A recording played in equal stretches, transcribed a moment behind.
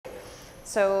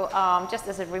So just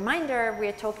as a reminder, we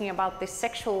are talking about this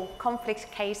sexual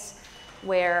conflict case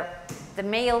where the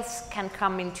males can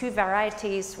come in two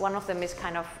varieties. One of them is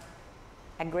kind of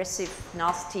aggressive,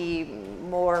 nasty,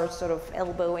 more sort of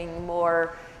elbowing,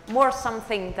 more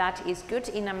something that is good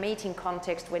in a mating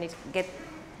context when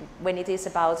it is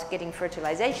about getting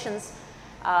fertilizations,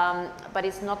 but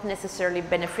it's not necessarily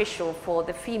beneficial for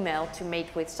the female to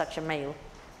mate with such a male.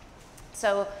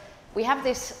 So we have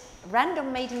this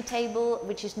random mating table,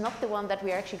 which is not the one that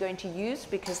we are actually going to use,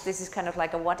 because this is kind of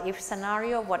like a what-if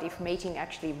scenario. What if mating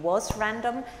actually was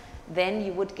random? Then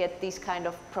you would get these kind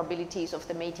of probabilities of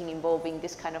the mating involving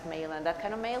this kind of male and that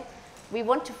kind of male. We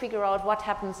want to figure out what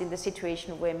happens in the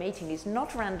situation where mating is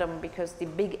not random, because the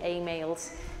big A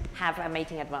males have a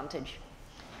mating advantage.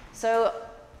 So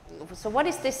what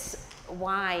is this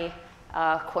Y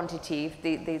quantity,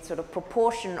 the sort of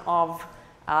proportion of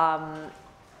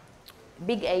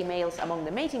big A males among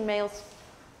the mating males?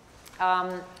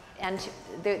 And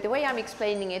the way I'm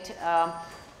explaining it,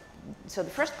 so the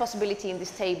first possibility in this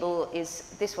table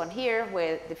is this one here,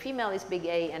 where the female is big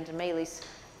A and the male is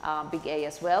big A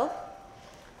as well.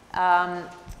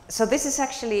 So this is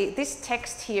actually, this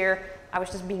text here, I was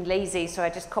just being lazy, so I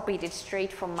just copied it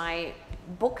straight from my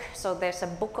book. So there's a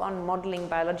book on modeling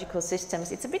biological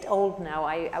systems. It's a bit old now.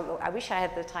 I wish I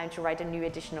had the time to write a new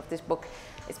edition of this book.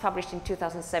 It's published in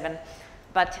 2007.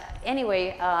 But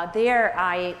anyway, there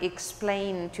I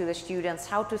explain to the students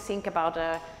how to think about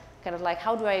a kind of like,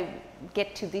 how do I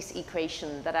get to this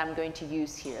equation that I'm going to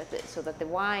use here, so that the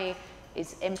Y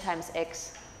is m times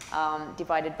x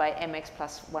divided by mx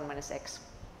plus 1 minus x.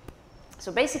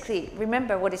 So basically,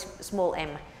 remember what is small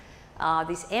m.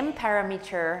 This m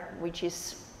parameter, which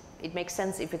is, it makes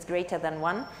sense if it's greater than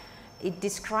 1, it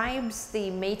describes the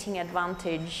mating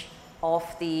advantage of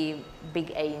the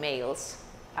big A males.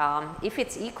 If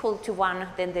it's equal to 1,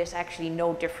 then there's actually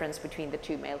no difference between the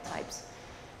two male types.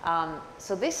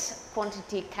 So this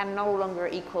quantity can no longer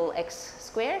equal x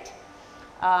squared.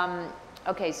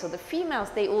 Okay, so the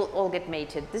females, they all get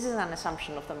mated. This is an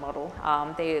assumption of the model.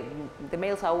 The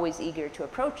males are always eager to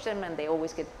approach them, and they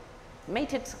always get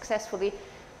mated successfully,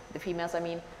 the females I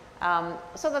mean,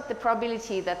 so that the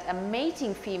probability that a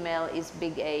mating female is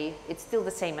big A, it's still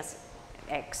the same as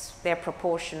x. Their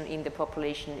proportion in the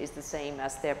population is the same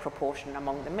as their proportion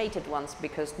among the mated ones,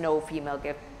 because no female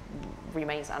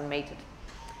remains unmated.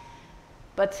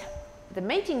 But the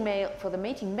mating male, for the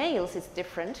mating males, it's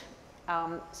different.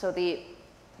 So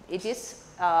it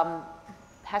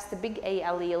has the big A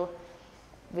allele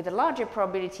with a larger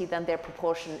probability than their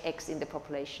proportion x in the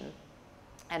population.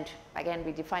 And again,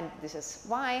 we define this as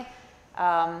y.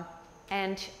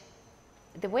 And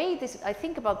the way I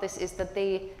think about this is that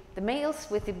the males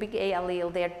with the big A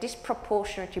allele, they are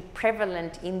disproportionately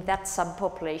prevalent in that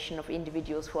subpopulation of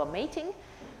individuals who are mating.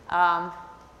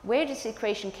 Where this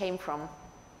equation came from?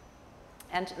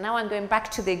 And now I'm going back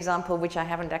to the example which I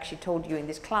haven't actually told you in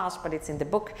this class, but it's in the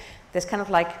book. There's kind of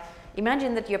like,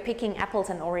 imagine that you're picking apples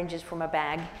and oranges from a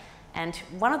bag, and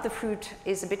one of the fruit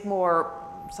is a bit more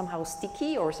somehow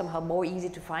sticky or somehow more easy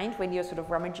to find when you're sort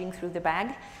of rummaging through the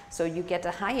bag. So you get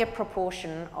a higher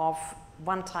proportion of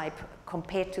one type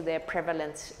compared to their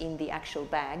prevalence in the actual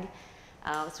bag.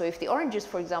 So if the oranges,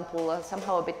 for example, are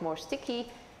somehow a bit more sticky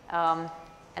and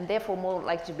therefore more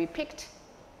likely to be picked,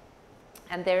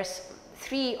 and there's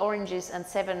 3 oranges and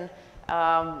 7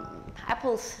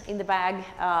 apples in the bag,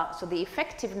 so the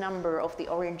effective number of the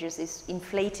oranges is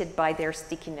inflated by their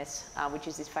stickiness, which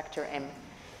is this factor m.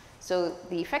 So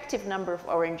the effective number of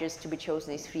oranges to be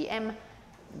chosen is 3m.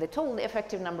 The total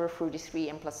effective number of fruit is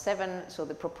 3m plus 7. So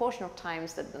the proportion of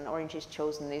times that an orange is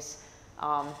chosen is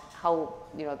how,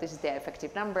 this is their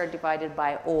effective number divided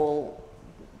by all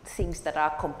things that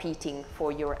are competing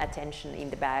for your attention in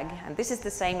the bag. And this is the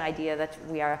same idea that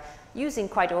we are using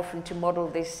quite often to model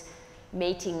this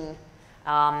mating,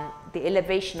 the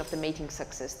elevation of the mating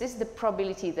success. This is the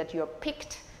probability that you're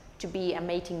picked to be a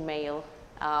mating male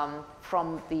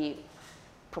from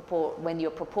when your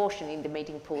proportion in the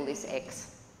mating pool is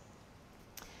x.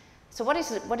 So what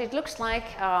it looks like,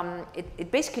 it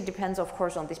basically depends, of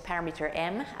course, on this parameter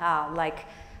m, like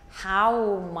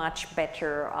how much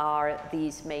better are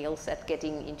these males at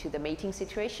getting into the mating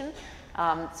situation.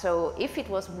 So if it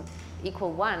was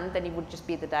equal 1, then it would just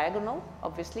be the diagonal,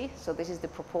 obviously. So this is the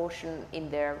proportion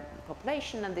in their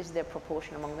population, and this is their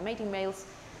proportion among the mating males.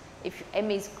 If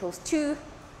m is equals 2,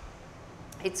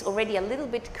 it's already a little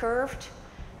bit curved.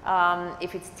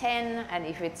 If it's 10, and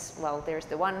if it's, well, there's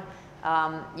the 1,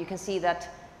 you can see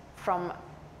that from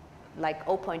like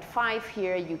 0.5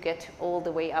 here, you get all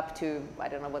the way up to, I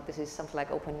don't know what this is, something like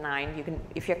 0.9. You can,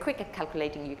 if you're quick at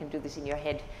calculating, you can do this in your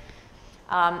head.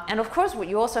 And of course,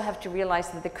 you also have to realize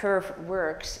that the curve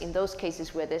works in those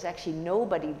cases where there's actually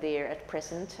nobody there at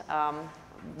present.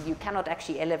 You cannot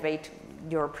actually elevate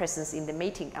your presence in the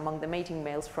mating, among the mating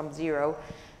males from 0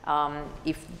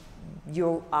 if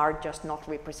you are just not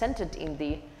represented in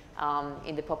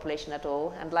the population at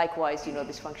all. And likewise, you know,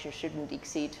 this function shouldn't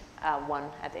exceed 1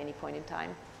 at any point in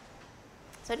time.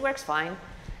 So it works fine.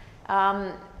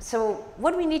 So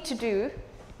what we need to do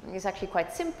is actually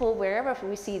quite simple. Wherever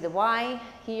we see the y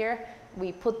here,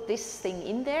 we put this thing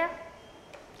in there,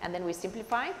 and then we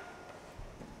simplify.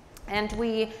 And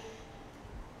we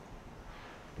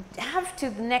have to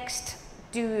next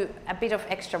do a bit of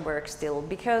extra work still,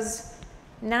 because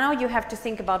now you have to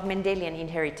think about Mendelian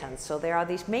inheritance. So there are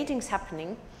these matings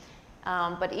happening,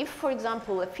 but if, for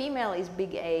example, a female is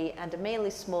big A and a male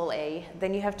is small a,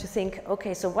 then you have to think,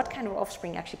 okay, so what kind of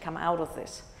offspring actually come out of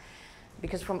this?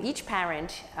 Because from each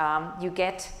parent, you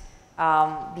get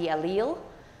the allele,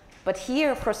 but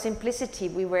here, for simplicity,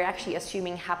 we were actually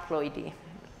assuming haploidy.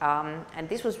 And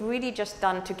this was really just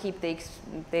done to keep the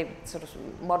sort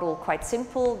of model quite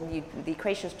simple. The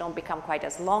equations don't become quite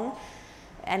as long.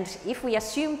 And if we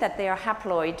assume that they are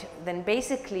haploid, then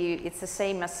basically it's the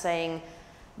same as saying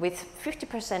with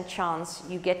 50% chance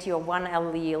you get your one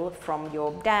allele from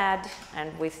your dad,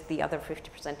 and with the other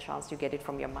 50% chance you get it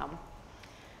from your mom.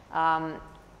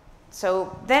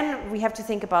 So then we have to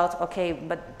think about, okay,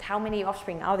 but how many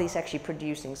offspring are these actually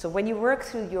producing? So when you work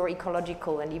through your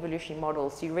ecological and evolutionary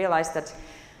models, you realize that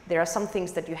there are some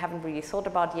things that you haven't really thought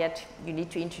about yet. You need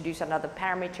to introduce another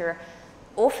parameter.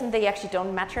 Often they actually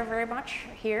don't matter very much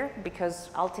here, because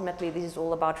ultimately this is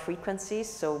all about frequencies.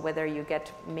 So whether you get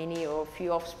many or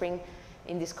few offspring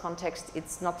in this context,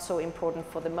 it's not so important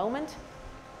for the moment.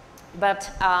 But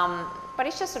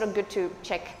it's just sort of good to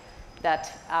check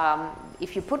that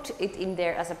if you put it in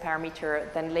there as a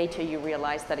parameter, then later you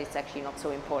realize that it's actually not so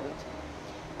important.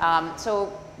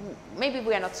 So maybe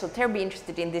we are not so terribly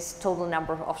interested in this total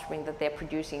number of offspring that they're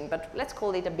producing, but let's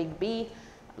call it a big B,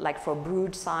 like for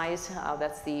brood size.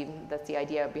 That's the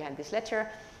idea behind this letter.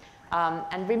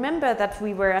 And remember that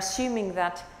we were assuming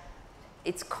that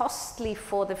it's costly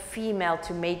for the female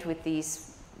to mate with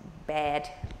these bad,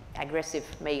 aggressive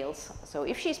males. So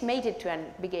if she's mated to a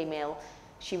big A male,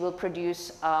 she will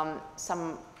produce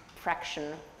some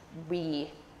fraction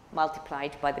B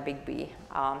multiplied by the big B.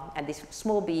 And this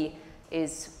small b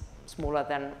is smaller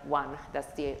than 1.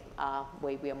 That's the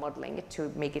way we are modeling it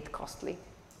to make it costly.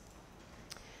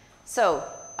 So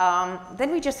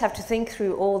then we just have to think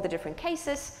through all the different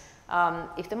cases.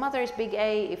 If the mother is big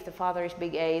A, if the father is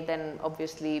big A, then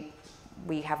obviously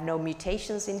we have no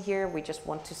mutations in here. We just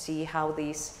want to see how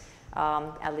these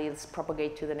alleles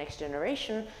propagate to the next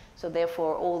generation. So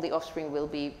therefore, all the offspring will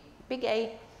be big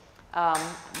A.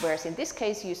 Whereas in this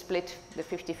case, you split the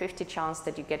 50-50 chance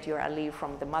that you get your allele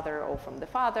from the mother or from the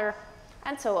father,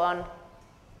 and so on.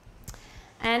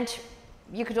 And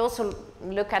you could also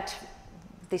look at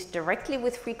this directly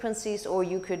with frequencies, or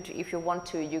you could, if you want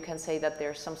to, you can say that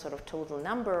there's some sort of total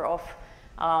number of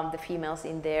the females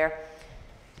in there,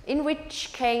 in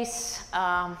which case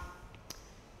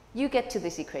you get to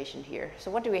this equation here.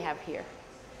 So what do we have here?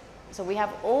 So we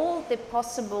have all the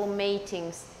possible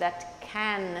matings that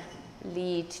can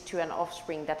lead to an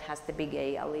offspring that has the big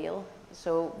A allele.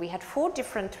 So we had 4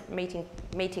 different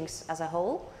matings as a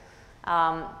whole,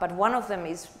 but one of them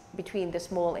is between the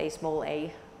small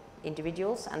a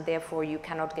individuals, and therefore you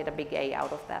cannot get a big A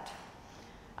out of that.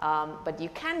 But you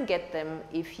can get them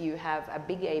if you have a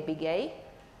big A,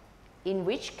 in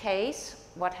which case,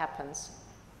 what happens?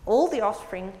 All the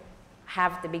offspring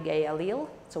have the big A allele,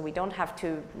 so we don't have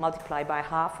to multiply by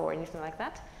half or anything like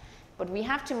that, but we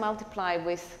have to multiply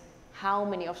with how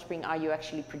many offspring are you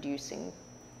actually producing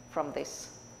from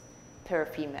this per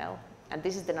female. And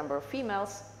this is the number of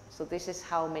females, so this is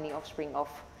how many offspring of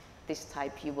this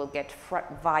type you will get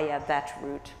via that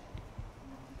route.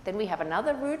 Then we have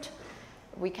another route.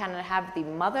 We can have the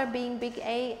mother being big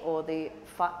A or the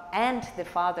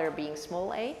father being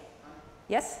small a.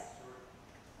 Yes?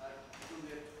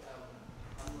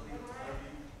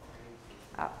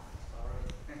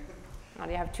 Oh,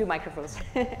 you have 2 microphones.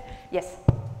 Yes?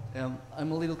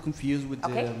 I'm a little confused with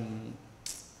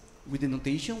the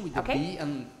notation, with the B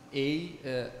and A.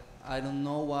 I don't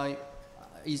know why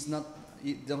it's not.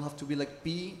 It don't have to be like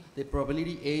P. The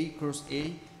probability A cross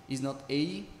A is not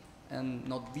A and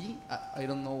not B. I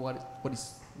don't know what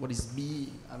is B.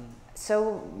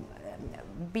 So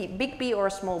big B or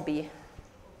small b?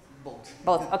 Both.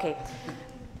 Both. Okay.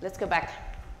 Let's go back.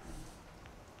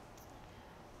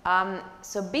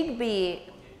 So big B,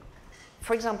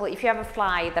 for example, if you have a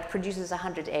fly that produces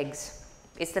 100 eggs,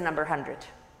 it's the number 100.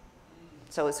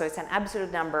 So it's an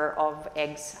absolute number of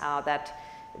eggs that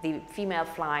the female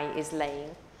fly is laying.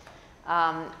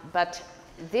 But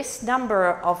this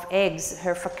number of eggs,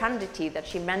 her fecundity that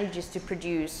she manages to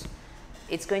produce,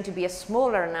 it's going to be a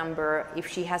smaller number if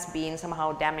she has been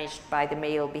somehow damaged by the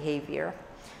male behavior.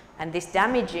 And this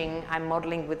damaging I'm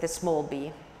modeling with the small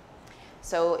b.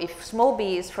 So if small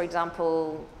b is, for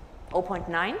example,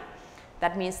 0.9,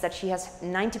 that means that she has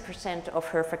 90% of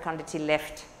her fecundity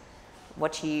left,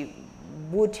 what she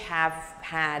would have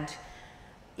had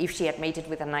if she had mated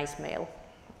with a nice male.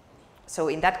 So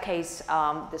in that case,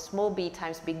 the small b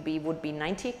times big B would be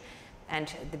 90,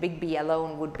 and the big B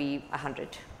alone would be 100,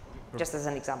 just as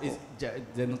an example.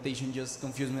 The notation just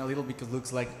confused me a little because it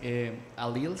looks like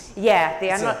alleles. Yeah, they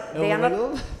are not. They are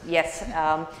not. Yes.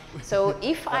 So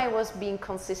if I was being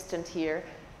consistent here,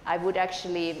 I would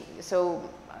actually. So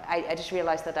I just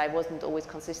realized that I wasn't always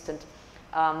consistent.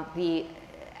 The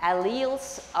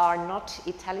alleles are not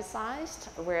italicized,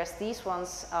 whereas these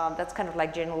ones, that's kind of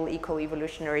like general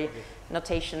eco-evolutionary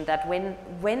notation, that when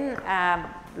a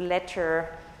letter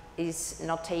is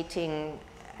notating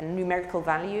a numerical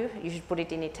value, you should put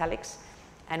it in italics,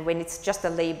 and when it's just a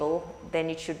label, then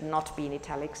it should not be in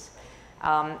italics.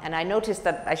 And I noticed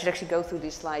that I should actually go through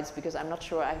these slides because I'm not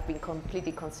sure I've been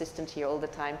completely consistent here all the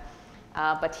time.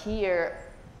 But here,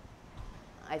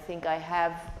 I think I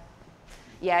have.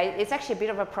 Yeah, it's actually a bit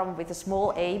of a problem with the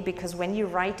small a, because when you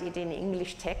write it in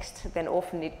English text, then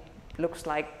often it looks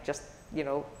like just, you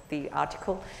know, the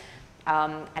article.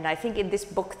 And I think in this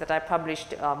book that I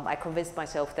published, I convinced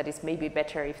myself that it's maybe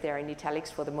better if they're in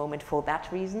italics for the moment for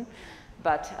that reason.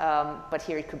 But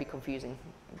here it could be confusing.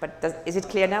 But is it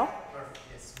clear now? Perfect,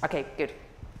 yes. Okay, good.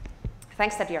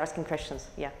 Thanks that you're asking questions.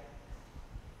 Yeah.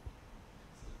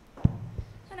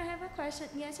 Question.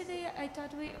 Yesterday, I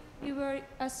thought we were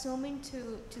assuming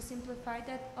to simplify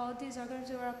that all these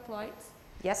organisms are haploids.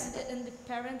 Yes. And the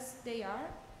parents, they are,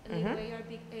 little a or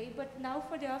big A. But now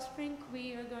for the offspring,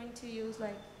 we are going to use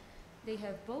like, they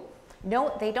have both?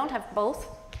 No, they don't have both.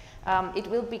 It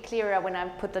will be clearer when I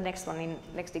put the next one in,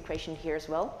 next equation here as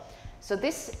well. So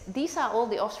these are all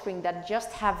the offspring that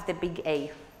just have the big A,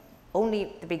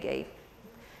 only the big A.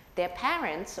 Their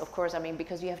parents, of course, I mean,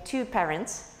 because you have two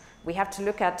parents, we have to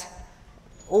look at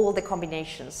all the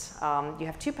combinations. You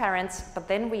have two parents, but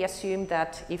then we assume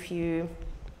that if you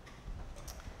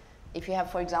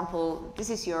have, for example, this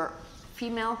is your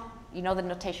female, you know the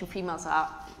notation, females are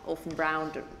often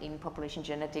round in population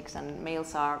genetics and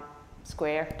males are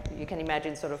square. You can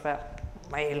imagine sort of a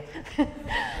male.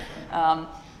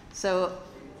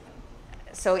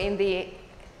 So in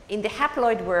the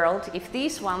haploid world, if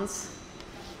these ones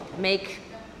make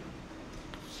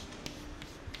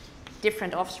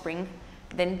different offspring,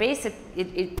 then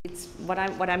it's what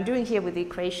I'm doing here with the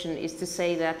equation is to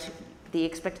say that the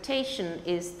expectation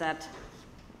is that,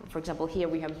 for example, here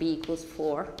we have b equals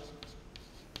 4.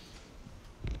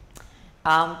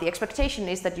 The expectation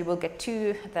is that you will get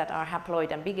 2 that are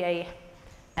haploid and big A,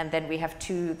 and then we have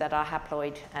 2 that are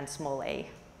haploid and small a.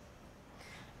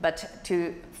 But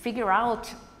to figure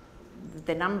out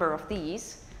the number of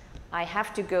these, I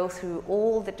have to go through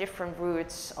all the different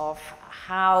routes of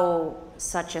how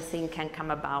such a thing can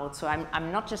come about. So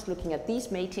I'm not just looking at these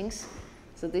matings.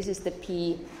 So this is the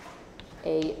P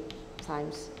A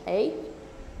times A.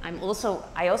 I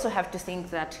also have to think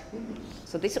that,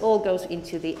 so this all goes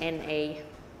into the NA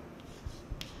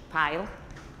pile.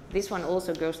 This one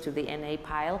also goes to the NA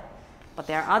pile. But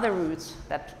there are other routes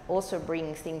that also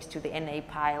bring things to the NA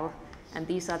pile. And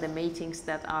these are the matings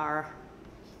that are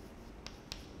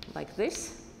like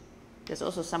this. There's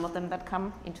also some of them that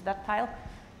come into that pile.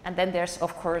 And then there's,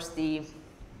 of course, the,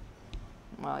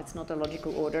 well, it's not a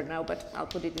logical order now, but I'll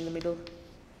put it in the middle.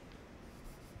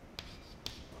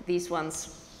 These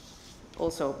ones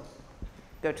also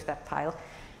go to that pile.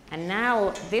 And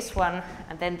now this one,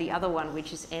 and then the other one,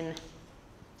 which is N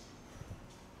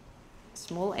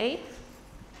small a.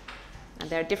 And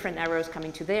there are different arrows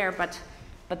coming to there, but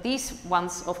these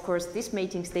ones, of course, these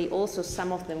matings, they also,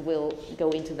 some of them will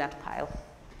go into that pile.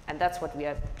 And that's what we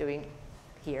are doing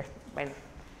here when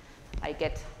I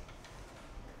get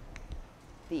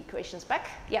the equations back.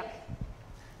 Yeah.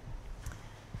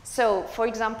 So, for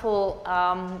example,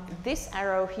 this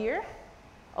arrow here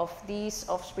of these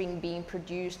offspring being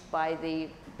produced by the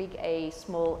big A,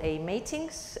 small a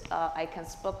matings, I can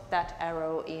spot that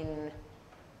arrow in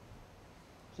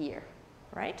here,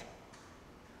 right?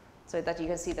 So that you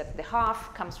can see that the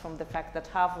half comes from the fact that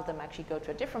half of them actually go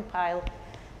to a different pile,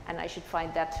 and I should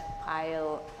find that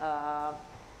pile,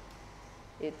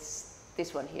 it's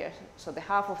this one here. So the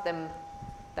half of them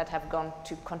that have gone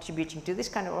to contributing to this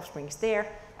kind of offspring is there,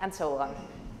 and so on.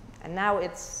 And now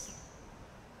it's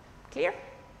clear?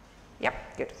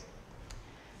 Yep, good.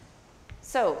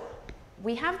 So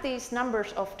we have these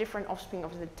numbers of different offspring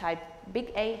of the type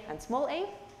big A and small a.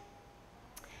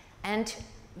 And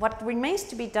what remains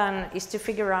to be done is to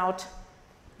figure out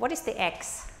what is the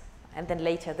X and then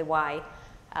later the Y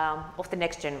of the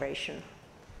next generation.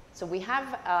 So we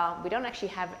have, we don't actually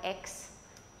have X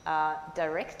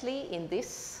directly in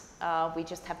this. We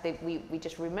just have the, we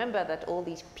just remember that all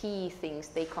these P things,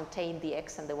 they contain the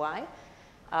X and the Y.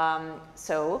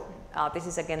 This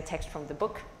is again text from the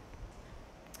book.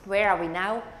 Where are we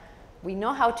now? We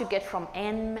know how to get from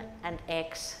M and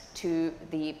X to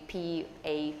the P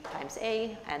A times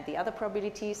A and the other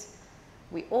probabilities.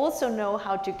 We also know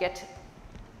how to get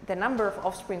the number of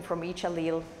offspring from each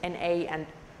allele, NA and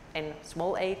N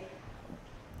small a,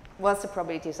 once the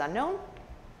probabilities are known.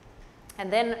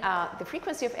 And then the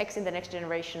frequency of X in the next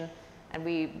generation, and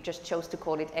we just chose to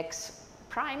call it X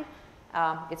prime.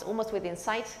 It's almost within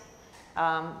sight.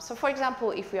 So for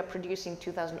example, if we are producing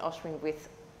 2,000 offspring with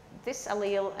this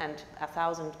allele and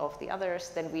 1,000 of the others,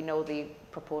 then we know the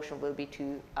proportion will be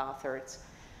 2/3.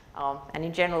 And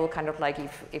in general, kind of like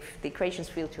if the equations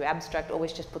feel too abstract,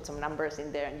 always just put some numbers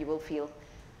in there and you will feel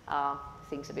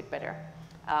things a bit better.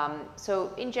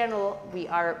 So in general, we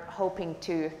are hoping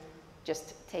to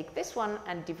just take this one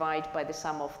and divide by the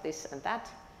sum of this and that,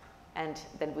 and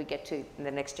then we get to the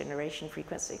next generation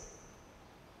frequency.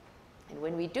 And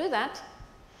when we do that,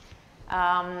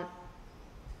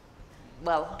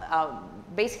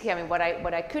 basically, I mean, what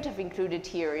I could have included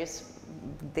here is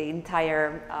the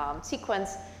entire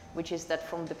sequence, which is that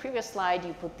from the previous slide,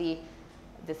 you put the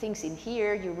things in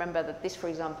here. You remember that this, for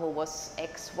example, was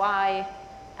X, Y,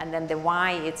 and then the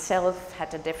Y itself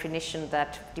had a definition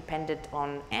that depended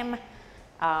on M,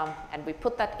 and we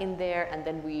put that in there, and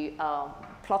then we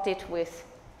plot it with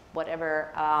whatever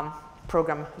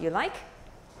program you like,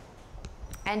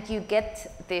 and you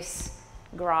get this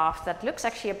graph that looks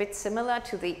actually a bit similar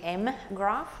to the M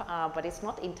graph, but it's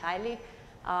not entirely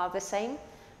the same.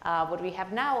 What we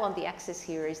have now on the axis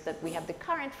here is that we have the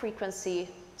current frequency,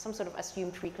 some sort of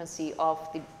assumed frequency of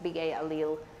the big A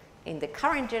allele in the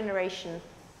current generation,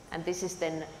 and this is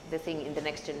then the thing in the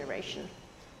next generation.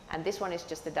 And this one is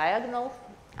just the diagonal,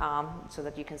 so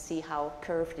that you can see how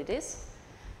curved it is.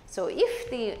 So if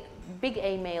the big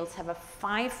A males have a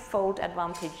 5-fold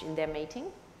advantage in their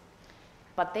mating,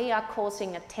 but they are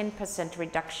causing a 10%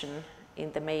 reduction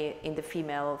in the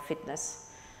female fitness.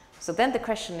 So then the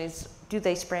question is, do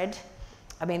they spread?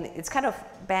 I mean, it's kind of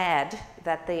bad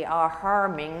that they are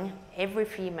harming every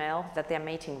female that they're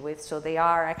mating with, so they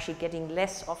are actually getting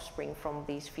less offspring from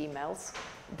these females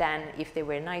than if they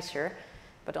were nicer.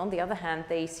 But on the other hand,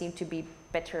 they seem to be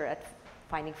better at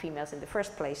finding females in the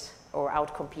first place, or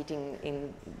out-competing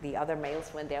in the other males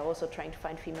when they're also trying to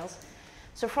find females.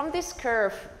 So from this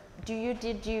curve, do you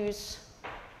deduce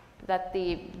that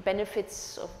the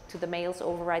benefits to the males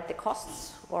override the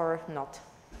costs or not?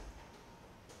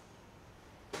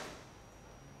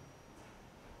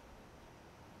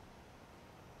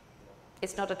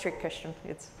 It's not a trick question.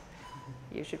 It's,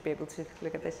 you should be able to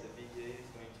look at this. The big A is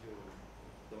going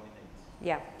to dominate.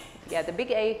 Yeah, yeah. The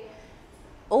big A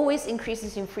always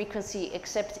increases in frequency,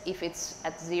 except if it's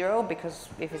at 0, because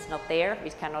if it's not there,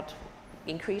 it cannot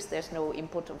increase. There's no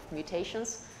input of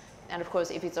mutations. And of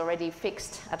course, if it's already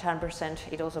fixed at 100%,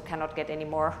 it also cannot get any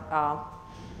more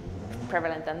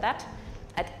prevalent than that.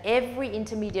 At every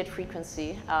intermediate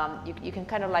frequency, you can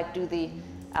kind of like do the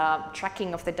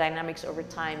tracking of the dynamics over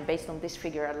time based on this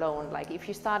figure alone. Like if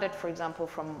you started, for example,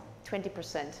 from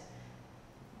 20%,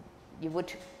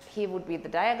 here would be the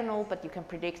diagonal, but you can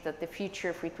predict that the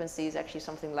future frequency is actually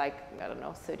something like, I don't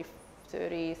know,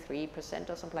 33%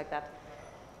 or something like that.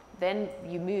 Then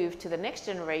you move to the next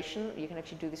generation. You can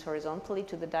actually do this horizontally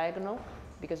to the diagonal,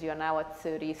 because you are now at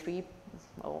 33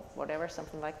 or whatever,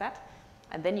 something like that.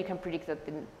 And then you can predict that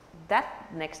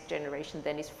that next generation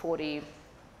then is 40,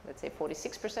 let's say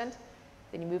 46%.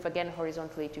 Then you move again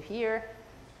horizontally to here,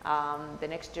 the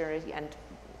next generation, and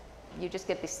you just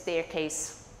get this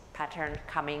staircase pattern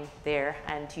coming there,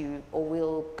 and you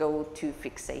will go to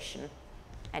fixation.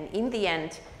 And in the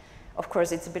end, of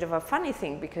course, it's a bit of a funny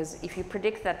thing, because if you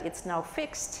predict that it's now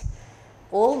fixed,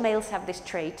 all males have this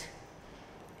trait.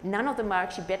 None of them are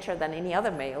actually better than any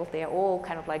other male. They are all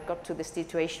kind of like got to the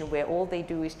situation where all they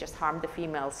do is just harm the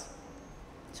females.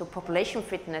 So population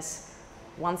fitness,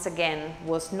 once again,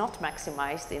 was not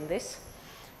maximized in this.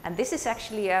 And this is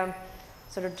actually a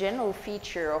sort of general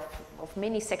feature of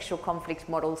many sexual conflict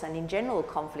models, and in general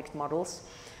conflict models.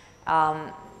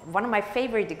 One of my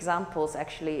favorite examples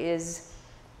actually is,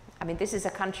 I mean, this is a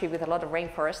country with a lot of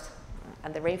rainforest,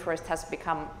 and the rainforest has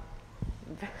become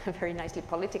very nicely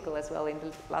political as well in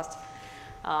the last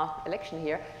election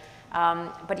here.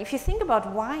 But if you think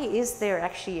about why is there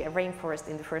actually a rainforest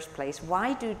in the first place?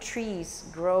 Why do trees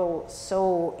grow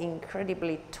so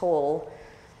incredibly tall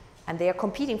and they are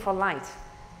competing for light?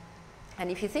 And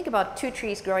if you think about two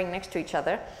trees growing next to each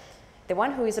other, the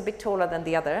one who is a bit taller than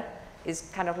the other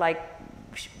is kind of like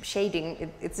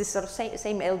shading. It's this sort of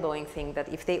same elbowing thing, that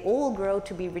if they all grow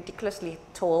to be ridiculously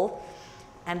tall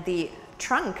and the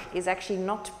trunk is actually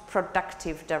not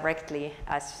productive directly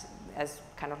as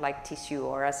kind of like tissue,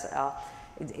 or as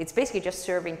it's basically just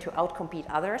serving to outcompete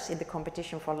others in the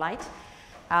competition for light.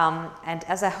 And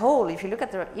as a whole, if you look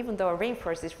at even though a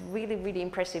rainforest is really, really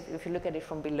impressive if you look at it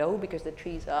from below, because the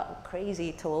trees are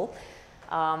crazy tall,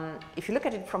 if you look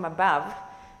at it from above,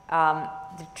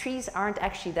 the trees aren't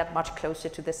actually that much closer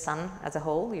to the sun as a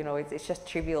whole. You know, it's just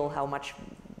trivial how much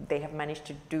they have managed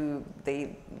to do.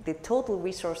 The total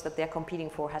resource that they're competing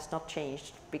for has not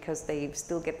changed, because they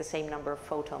still get the same number of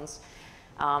photons.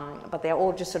 But they're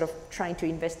all just sort of trying to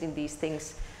invest in these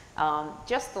things,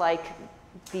 just like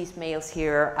these males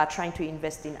here are trying to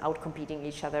invest in outcompeting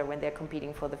each other when they're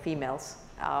competing for the females.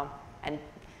 And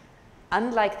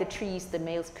unlike the trees, the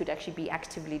males could actually be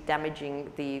actively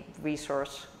damaging the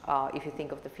resource if you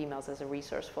think of the females as a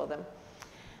resource for them.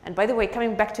 And by the way,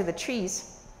 coming back to the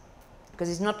trees, because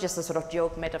it's not just a sort of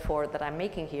joke metaphor that I'm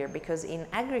making here, because in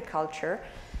agriculture,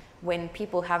 when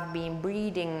people have been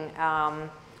breeding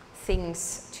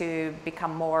things to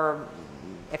become more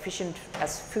efficient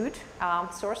as food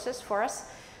sources for us,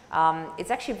 it's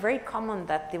actually very common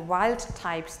that the wild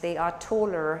types, they are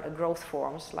taller growth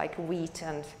forms like wheat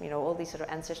and, you know, all these sort of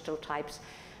ancestral types,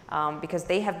 because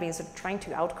they have been sort of trying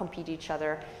to outcompete each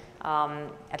other,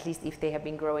 at least if they have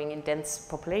been growing in dense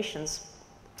populations.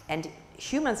 And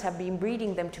humans have been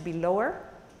breeding them to be lower,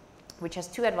 which has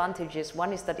two advantages.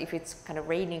 One is that if it's kind of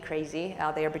raining crazy,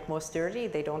 they're a bit more sturdy,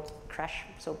 they don't crash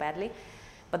so badly.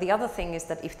 But the other thing is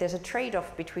that if there's a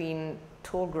trade-off between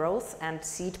tall growth and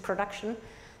seed production,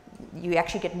 you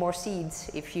actually get more seeds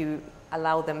if you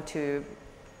allow them to.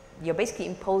 You're basically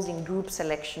imposing group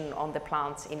selection on the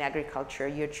plants in agriculture.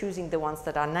 You're choosing the ones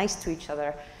that are nice to each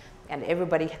other, and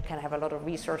everybody can have a lot of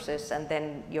resources, and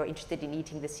then you're interested in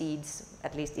eating the seeds,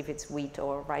 at least if it's wheat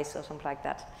or rice or something like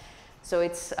that. So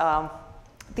it's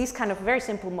these kind of very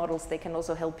simple models, they can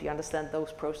also help you understand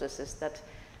those processes, that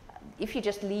if you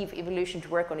just leave evolution to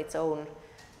work on its own,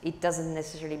 it doesn't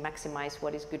necessarily maximize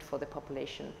what is good for the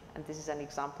population. And this is an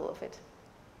example of it.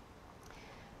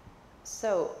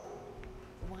 So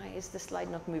why is the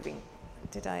slide not moving?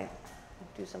 Did I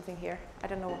do something here? I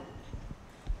don't know.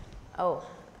 Oh,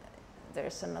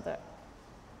 there's another.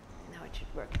 Now it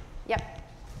should work. Yep.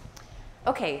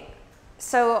 Okay,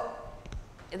 so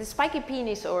the spiky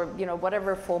penis, or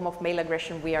whatever form of male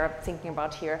aggression we are thinking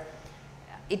about here,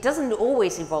 it doesn't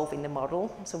always evolve in the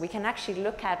model. So we can actually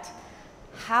look at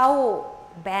how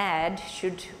bad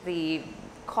should the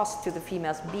cost to the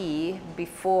females be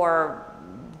before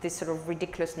this sort of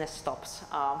ridiculousness stops.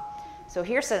 So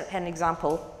here's an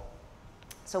example.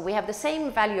 So we have the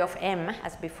same value of m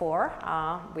as before.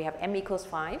 We have m equals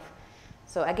 5.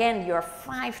 So again, you're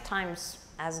 5 times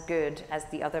as good as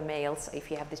the other males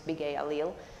if you have this big A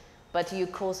allele, but you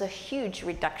cause a huge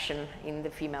reduction in the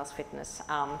female's fitness.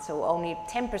 So only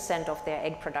 10% of their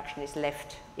egg production is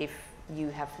left if you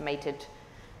have mated,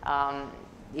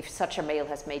 if such a male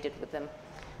has mated with them.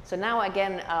 So now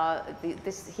again,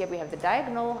 here we have the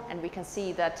diagonal, and we can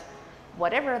see that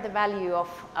whatever the value of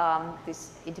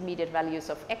these intermediate values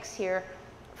of x here,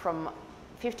 from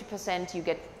 50% you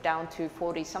get down to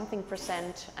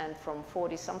 40-something%, and from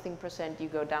 40-something% you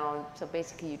go down. So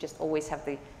basically you just always have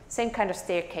the same kind of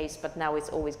staircase, but now it's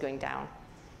always going down.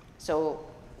 So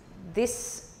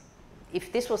this,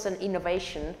 if this was an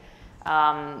innovation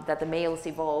that the males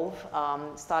evolve,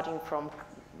 starting from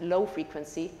low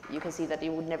frequency, you can see that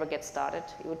it would never get started.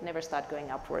 It would never start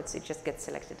going upwards. It just gets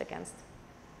selected against.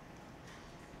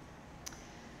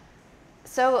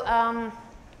 So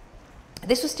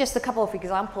this was just a couple of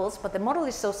examples, but the model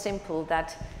is so simple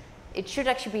that it should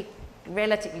actually be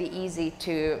relatively easy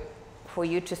for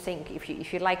you to think.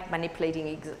 If you like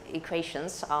manipulating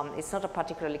equations, it's not a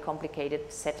particularly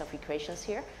complicated set of equations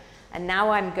here. And now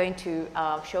I'm going to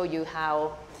show you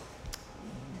how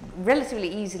relatively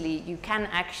easily you can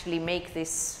actually make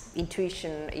this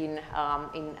intuition in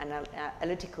an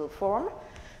analytical form.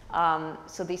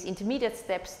 So these intermediate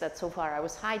steps that so far I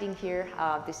was hiding here,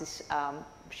 this is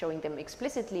showing them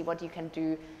explicitly what you can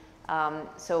do.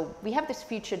 So we have this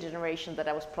future generation that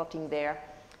I was plotting there.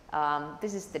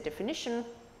 This is the definition,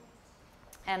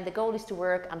 and the goal is to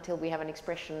work until we have an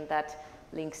expression that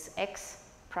links x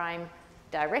prime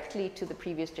directly to the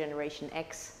previous generation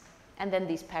X, and then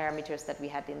these parameters that we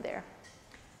had in there.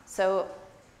 So,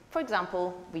 for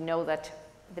example, we know that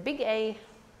the big A,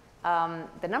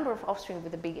 the number of offspring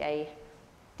with the big A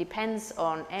depends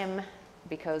on M,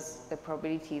 because the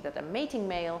probability that a mating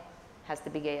male has the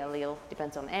big A allele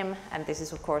depends on M, and this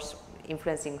is of course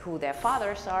influencing who their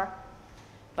fathers are.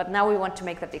 But now we want to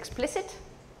make that explicit.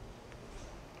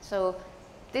 So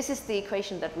this is the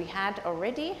equation that we had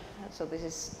already. So this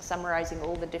is summarizing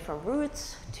all the different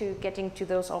routes to getting to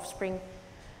those offspring.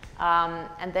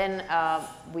 And then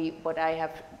what I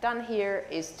have done here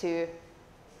is to,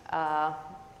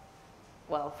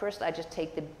 well, first I just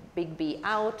take the big B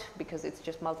out because it's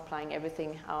just multiplying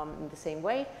everything in the same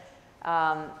way.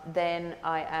 Then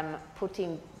I am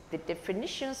putting the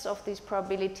definitions of these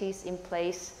probabilities in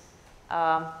place.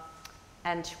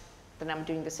 And then I'm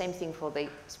doing the same thing for the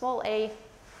small a,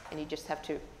 and you just have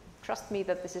to trust me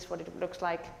that this is what it looks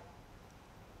like.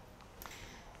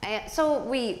 So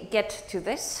we get to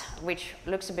this, which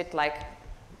looks a bit like,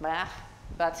 bah,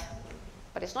 but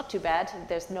it's not too bad.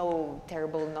 There's no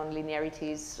terrible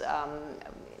nonlinearities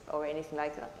or anything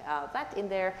like that in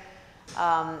there.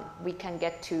 We can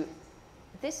get to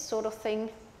this sort of thing.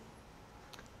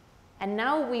 And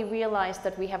now we realize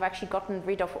that we have actually gotten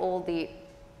rid of all the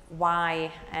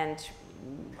y and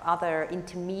other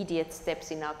intermediate steps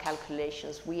in our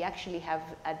calculations. We actually have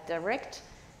a direct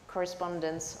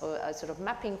correspondence or a sort of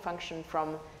mapping function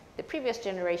from the previous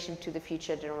generation to the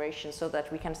future generation, so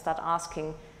that we can start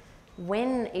asking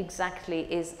when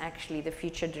exactly is actually the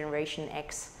future generation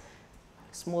X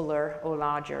smaller or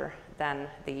larger than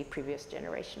the previous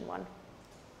generation one.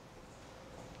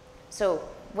 So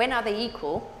when are they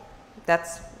equal?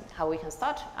 That's how we can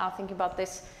start thinking about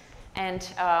this. And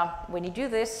when you do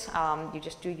this, you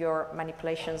just do your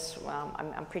manipulations.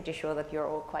 I'm pretty sure that you're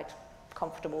all quite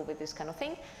comfortable with this kind of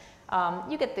thing.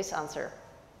 You get this answer,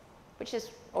 which is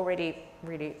already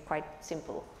really quite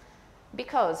simple.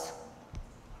 Because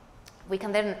we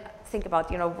can then think about,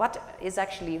 you know, what is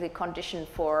actually the condition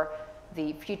for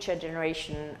the future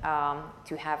generation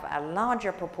to have a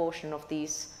larger proportion of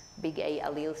these big A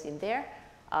alleles in there.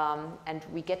 And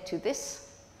we get to this,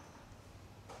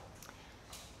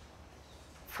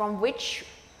 from which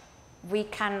we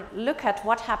can look at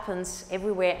what happens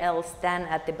everywhere else than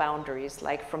at the boundaries.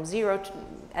 Like from 0 to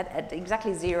at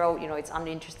exactly 0, you know, it's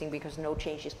uninteresting because no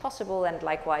change is possible, and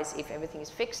likewise if everything is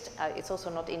fixed, it's also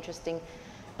not interesting.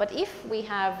 But if we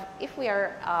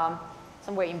are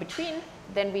somewhere in between,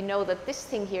 then we know that this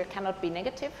thing here cannot be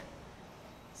negative.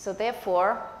 So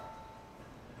therefore,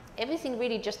 everything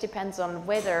really just depends on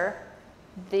whether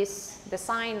the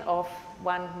sign of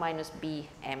 1 minus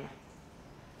bm.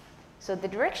 So the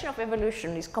direction of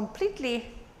evolution is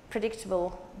completely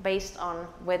predictable based on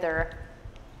whether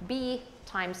b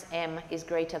times m is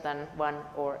greater than 1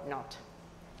 or not.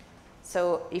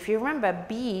 So if you remember,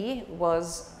 b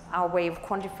was our way of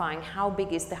quantifying how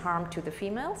big is the harm to the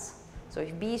females. So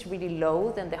if b is really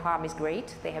low, then the harm is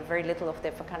great. They have very little of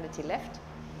their fecundity left.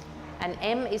 And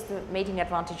m is the mating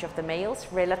advantage of the males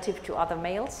relative to other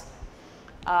males.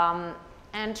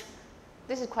 And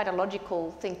this is quite a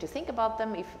logical thing to think about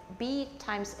them. If b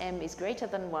times m is greater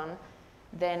than 1,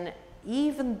 then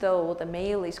even though the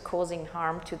male is causing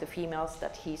harm to the females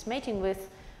that he's mating with,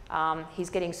 he's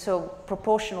getting so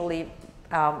proportionally,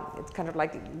 it's kind of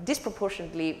like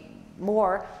disproportionately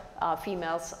more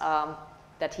females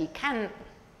that he can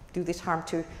do this harm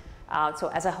to. So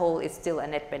as a whole, it's still a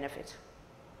net benefit.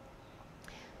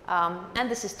 And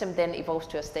the system then evolves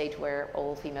to a state where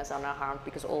all females are not harmed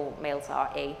because all males are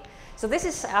A. So this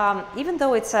is, even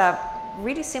though it's a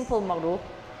really simple model,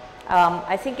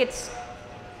 I think it's,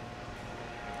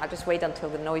 I'll just wait until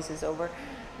the noise is over.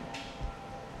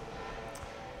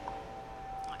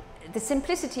 The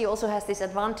simplicity also has this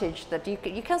advantage that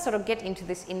you can sort of get into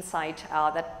this insight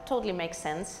that totally makes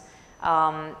sense.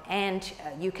 And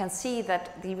you can see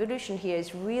that the evolution here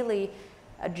is really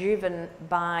driven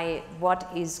by what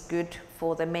is good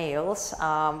for the males,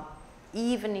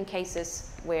 even in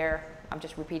cases where, I'm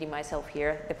just repeating myself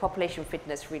here, the population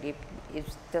fitness really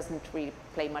doesn't really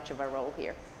play much of a role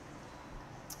here.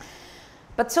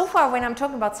 But so far, when I'm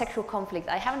talking about sexual conflict,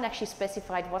 I haven't actually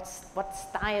specified what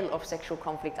style of sexual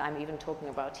conflict I'm even talking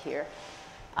about here.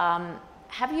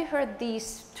 Have you heard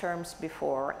these terms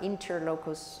before,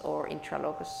 interlocus or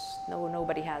intralocus? No,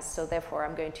 nobody has, so therefore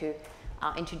I'm going to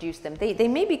introduce them. They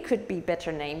maybe could be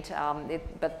better named,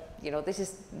 but you know, this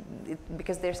is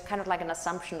because there's kind of like an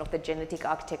assumption of the genetic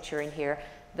architecture in here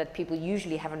that people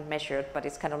usually haven't measured, but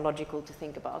it's kind of logical to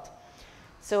think about.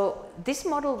 So this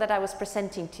model that I was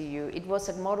presenting to you, it was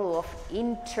a model of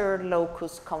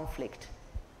interlocus conflict,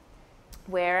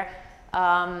 where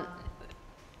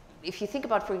if you think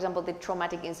about, for example, the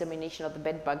traumatic insemination of the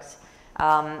bed bugs,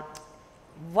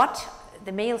 what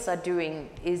the males are doing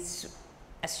is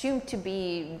assumed to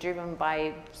be driven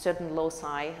by certain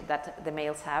loci that the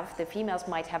males have. The females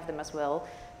might have them as well,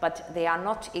 but they are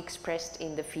not expressed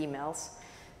in the females.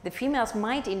 The females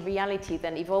might in reality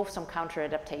then evolve some counter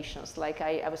adaptations. Like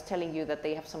I was telling you that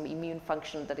they have some immune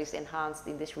function that is enhanced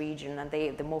in this region, and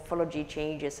the morphology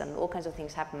changes and all kinds of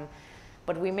things happen.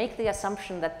 But we make the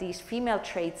assumption that these female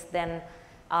traits then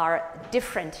are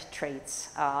different traits.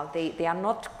 They are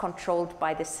not controlled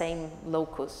by the same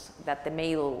locus that the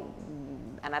male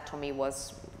anatomy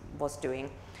was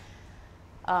doing.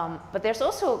 But there's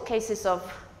also cases of,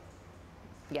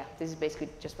 yeah, this is basically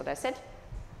just what I said.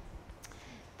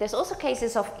 There's also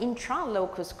cases of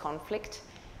intra-locus conflict,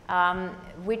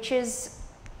 which is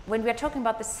when we are talking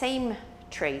about the same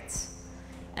traits.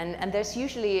 And there's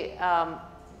usually,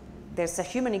 there's a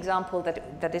human example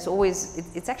that is always,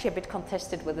 it's actually a bit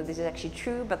contested whether this is actually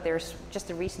true, but there's just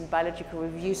a recent biological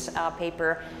reviews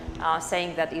paper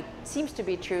saying that it seems to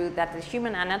be true that the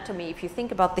human anatomy, if you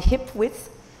think about the hip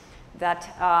width, that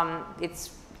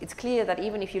it's clear that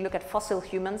even if you look at fossil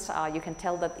humans, you can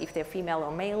tell that if they're female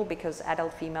or male because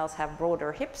adult females have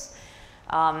broader hips.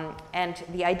 And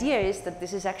the idea is that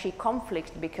this is actually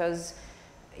conflict because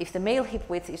if the male hip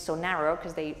width is so narrow,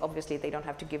 because obviously they don't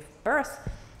have to give birth,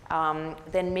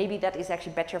 then maybe that is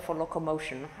actually better for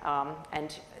locomotion.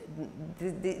 And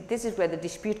this is where the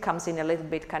dispute comes in a little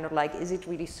bit, kind of like, is it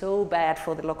really so bad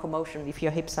for the locomotion if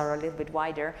your hips are a little bit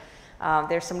wider?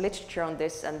 There's some literature on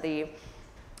this, and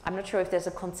I'm not sure if there's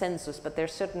a consensus, but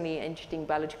there's certainly interesting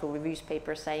biological reviews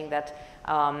papers saying that,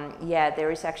 yeah, there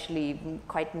is actually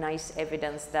quite nice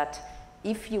evidence that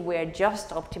if you were just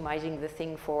optimizing the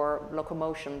thing for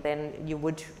locomotion, then you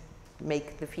would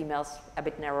make the females a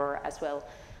bit narrower as well.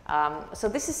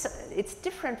 So it's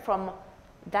different from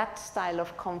that style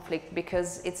of conflict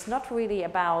because it's not really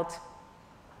about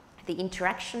the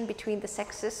interaction between the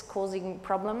sexes causing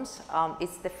problems.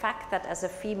 It's the fact that as a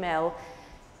female,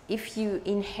 if you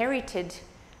inherited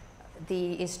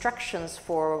the instructions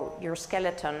for your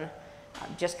skeleton,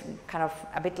 just kind of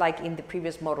a bit like in the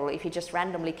previous model, if you just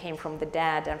randomly came from the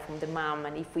dad and from the mom,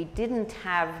 and if we didn't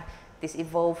have this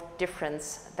evolved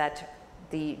difference that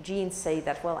the genes say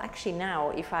that, well, actually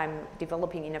now, if I'm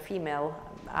developing in a female,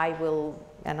 I will,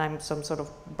 and I'm some sort of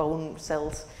bone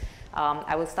cells,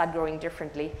 I will start growing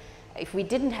differently. If we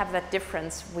didn't have that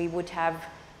difference, we would have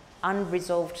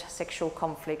unresolved sexual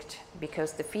conflict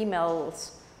because the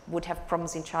females would have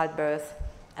problems in childbirth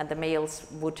and the males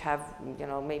would have, you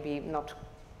know, maybe not,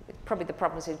 probably the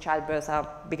problems in childbirth are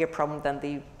a bigger problem than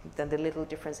the little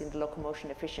difference in the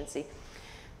locomotion efficiency.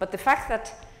 But the fact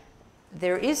that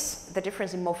there is the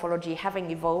difference in morphology having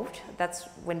evolved, that's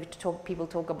when people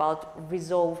talk about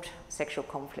resolved sexual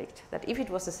conflict. That if it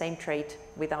was the same trait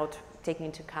without taking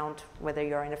into account whether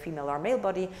you're in a female or male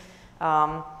body,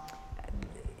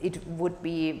 it would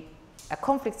be a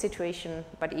conflict situation,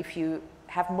 but if you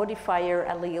have modifier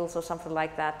alleles or something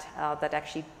like that, that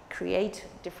actually create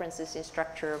differences in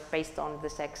structure based on the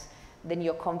sex, then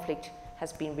your conflict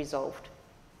has been resolved.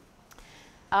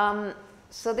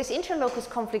 So this interlocus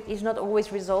conflict is not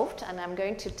always resolved, and I'm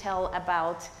going to tell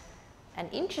about an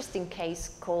interesting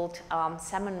case called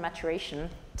salmon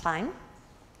maturation time.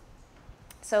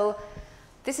 So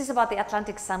this is about the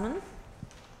Atlantic salmon.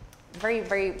 Very,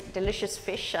 very delicious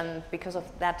fish, and because of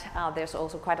that, there's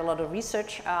also quite a lot of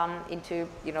research into,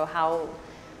 you know,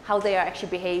 how they are actually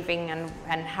behaving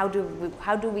and how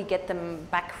do we get them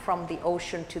back from the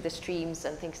ocean to the streams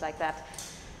and things like that.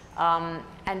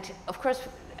 And of course,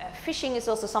 fishing is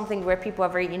also something where people are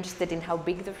very interested in how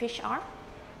big the fish are,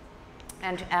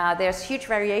 and there's huge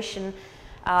variation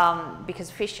because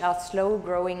fish are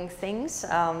slow-growing things.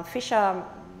 Fish are,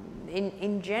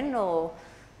 in general,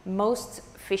 most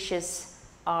fishes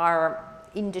are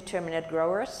indeterminate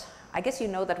growers. I guess you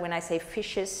know that when I say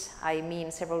fishes, I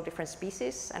mean several different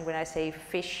species, and when I say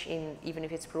fish, even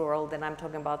if it's plural, then I'm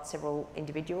talking about several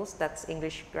individuals. That's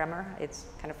English grammar. It's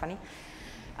kind of funny.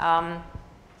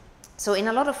 So in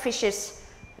a lot of fishes,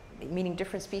 meaning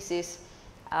different species,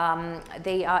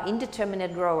 they are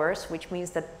indeterminate growers, which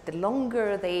means that the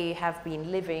longer they have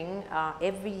been living,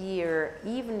 every year,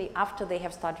 even after they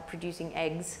have started producing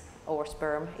eggs or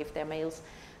sperm, if they're males,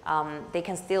 they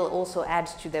can still also add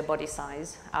to their body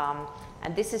size.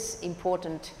 And this is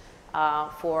important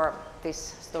for this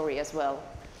story as well.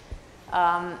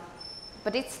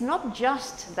 But it's not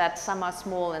just that some are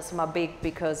small and some are big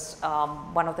because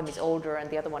one of them is older and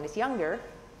the other one is younger.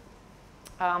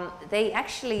 They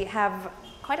actually have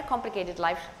quite a complicated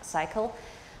life cycle.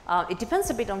 It depends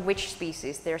a bit on which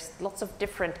species. There's lots of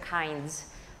different kinds.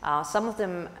 Some of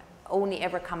them only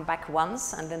ever come back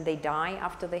once and then they die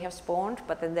after they have spawned,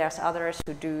 but then there's others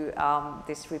who do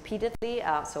this repeatedly,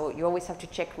 so you always have to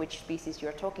check which species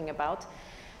you're talking about.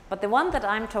 But the one that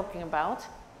I'm talking about,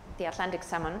 the Atlantic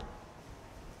salmon,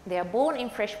 they are born in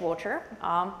fresh water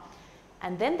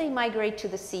and then they migrate to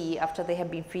the sea after they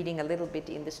have been feeding a little bit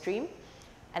in the stream,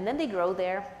 and then they grow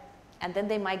there and then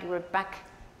they migrate back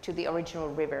to the original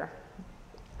river.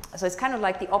 So it's kind of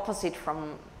like the opposite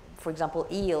from, for example,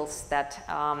 eels that,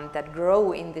 that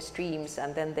grow in the streams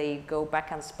and then they go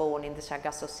back and spawn in the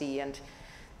Sargasso Sea, and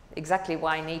exactly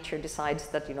why nature decides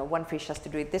that, you know, one fish has to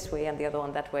do it this way and the other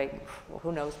one that way, well,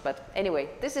 who knows. But anyway,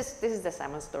 this is the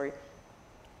salmon story.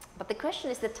 But the question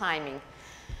is the timing.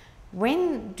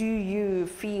 When do you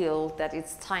feel that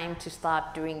it's time to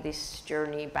start doing this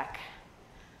journey back?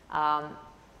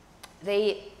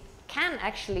 They can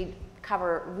actually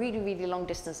cover really, really long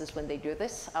distances when they do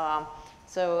this.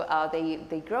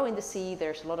 They grow in the sea,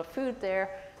 there's a lot of food there.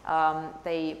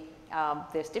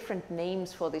 There's different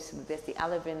names for this. There's the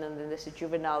alevin, and then there's a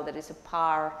juvenile, there is a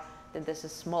par, then there's a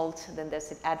smolt, then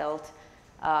there's an adult,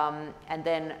 and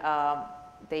then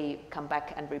they come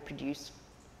back and reproduce.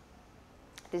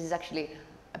 This is actually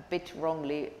a bit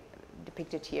wrongly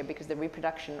depicted here because the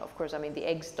reproduction, of course, I mean, the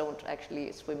eggs don't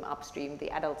actually swim upstream,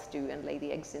 the adults do and lay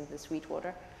the eggs in the sweet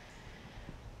water.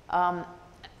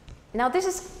 Now this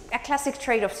is a classic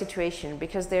trade-off situation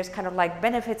because there's kind of like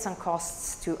benefits and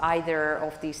costs to either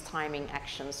of these timing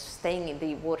actions, staying in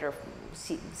the water,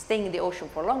 staying in the ocean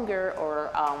for longer or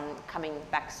coming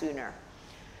back sooner.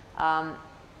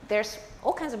 There's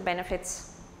all kinds of benefits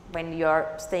when you're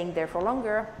staying there for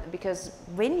longer, because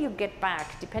when you get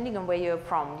back, depending on where you're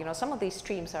from, you know, some of these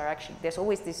streams are actually, there's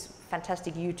always these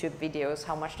fantastic YouTube videos,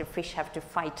 how much the fish have to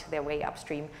fight their way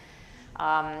upstream.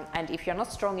 And if you're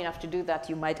not strong enough to do that,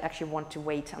 you might actually want to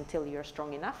wait until you're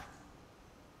strong enough.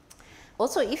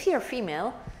 Also, if you're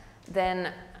female,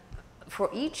 then for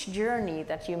each journey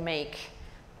that you make,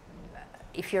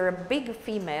 if you're a big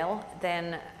female,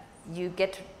 then you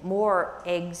get more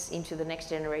eggs into the next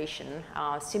generation,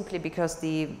 simply because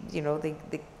the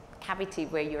cavity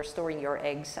where you're storing your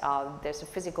eggs, there's a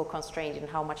physical constraint in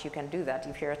how much you can do that.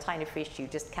 If you're a tiny fish, you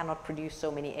just cannot produce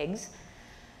so many eggs.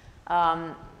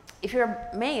 If you're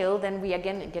a male, then we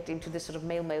again get into this sort of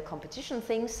male-male competition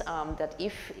things, that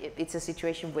if it's a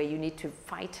situation where you need to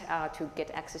fight to get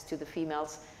access to the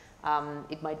females,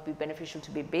 it might be beneficial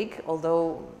to be big,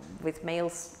 although with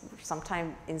males,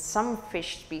 sometimes in some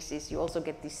fish species, you also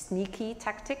get these sneaky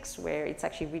tactics where it's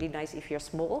actually really nice if you're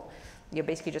small. You're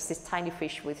basically just this tiny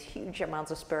fish with huge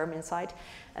amounts of sperm inside,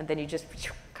 and then you just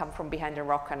come from behind a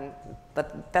rock,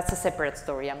 but that's a separate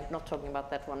story. I'm not talking about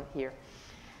that one here.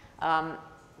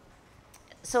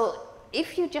 So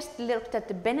if you just looked at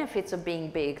the benefits of being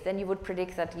big, then you would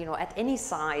predict that, you know, at any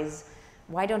size,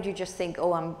 why don't you just think,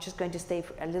 oh, I'm just going to stay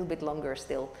for a little bit longer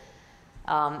still.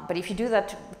 But if you do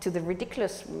that to the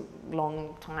ridiculous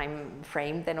long time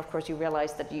frame, then of course you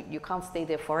realize that you can't stay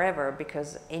there forever,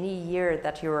 because any year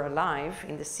that you're alive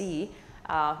in the sea,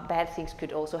 bad things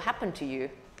could also happen to you,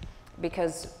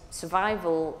 because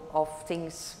survival of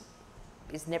things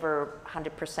is never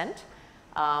 100%.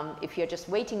 If you're just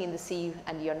waiting in the sea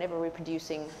and you're never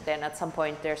reproducing, then at some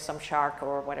point there's some shark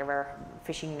or whatever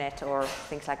fishing net or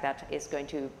things like that is going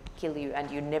to kill you, and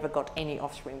you never got any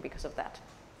offspring because of that.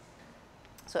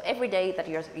 So every day that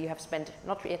you have spent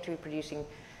not yet reproducing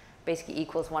basically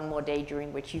equals one more day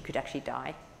during which you could actually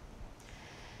die.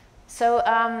 So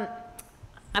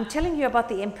I'm telling you about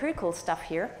the empirical stuff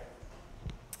here.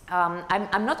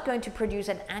 I'm not going to produce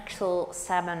an actual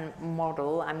salmon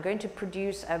model. I'm going to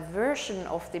produce a version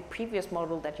of the previous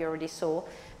model that you already saw,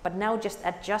 but now just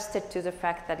adjusted to the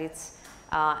fact that it's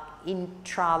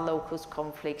intra-locus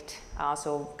conflict,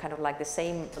 so kind of like the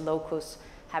same locus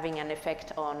having an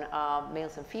effect on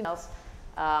males and females,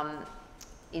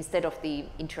 instead of the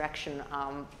interaction,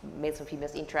 males and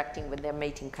females interacting with their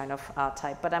mating kind of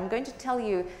type. But I'm going to tell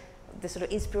you the sort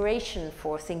of inspiration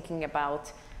for thinking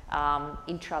about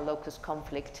intra-locus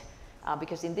conflict,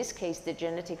 because in this case the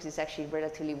genetics is actually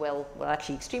relatively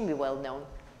actually extremely well known.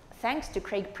 Thanks to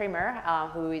Craig Primer,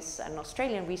 who is an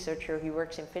Australian researcher who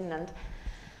works in Finland,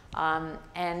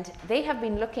 and they have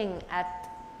been looking at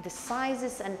the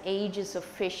sizes and ages of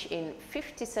fish in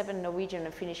 57 Norwegian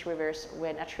and Finnish rivers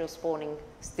where natural spawning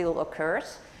still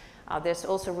occurs. There's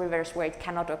also rivers where it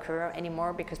cannot occur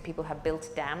anymore because people have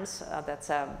built dams. That's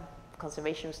a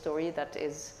conservation story that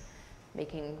is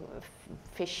making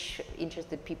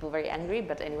fish-interested people very angry,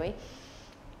 but anyway.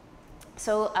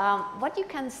 So what you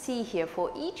can see here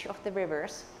for each of the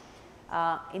rivers,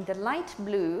 In the light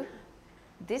blue,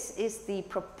 this is the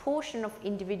proportion of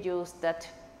individuals that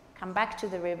come back to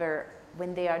the river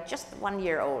when they are just 1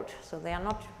 year old. So they are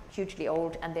not hugely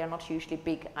old and they are not hugely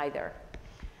big either.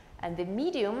 And the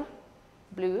medium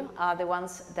blue are the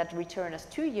ones that return as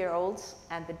 2-year-olds,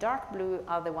 and the dark blue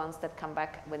are the ones that come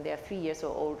back when they are 3 years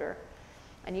or older.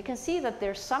 And you can see that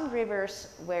there's some rivers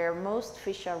where most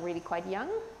fish are really quite young,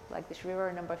 like this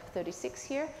river number 36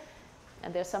 here.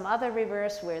 And there's some other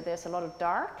rivers where there's a lot of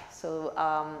dark, so,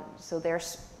 so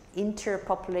there's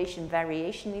interpopulation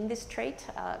variation in this trait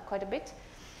quite a bit.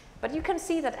 But you can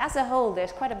see that as a whole,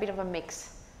 there's quite a bit of a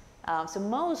mix. So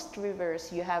most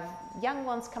rivers, you have young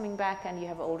ones coming back and you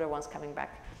have older ones coming back.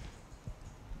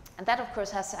 And that, of course,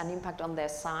 has an impact on their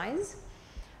size.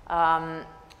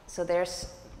 So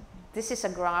this is a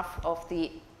graph of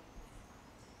the,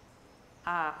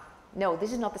 no,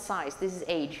 this is not the size, this is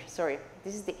age, sorry.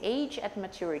 This is the age at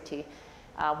maturity,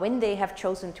 when they have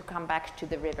chosen to come back to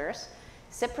the rivers,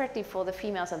 separately for the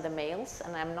females and the males,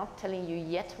 and I'm not telling you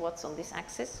yet what's on this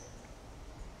axis.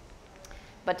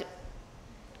 But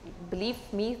believe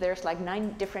me, there's like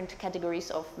 9 different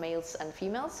categories of males and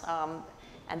females,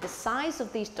 and the size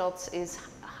of these dots is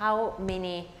how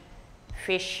many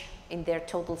fish in their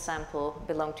total sample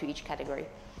belong to each category.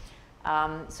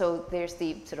 So there's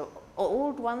the sort of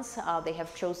old ones, they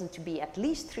have chosen to be at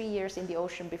least 3 years in the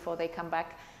ocean before they come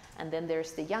back, and then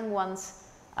there's the young ones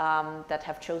that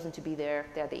have chosen to be there.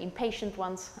 They're the impatient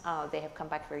ones, they have come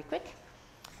back very quick.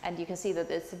 And you can see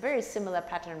that it's a very similar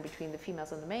pattern between the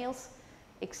females and the males,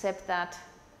 except that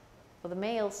for the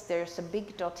males there's a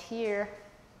big dot here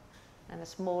and a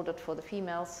small dot for the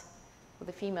females. For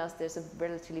the females there's a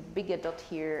relatively bigger dot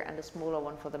here and a smaller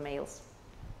one for the males.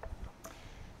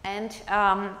 And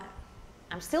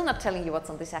I'm still not telling you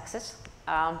what's on this axis,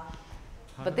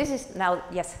 but this is now,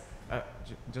 yes?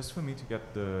 Just for me to get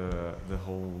the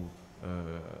whole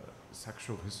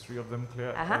sexual history of them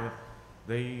clear,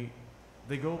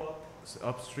 they go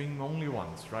upstream only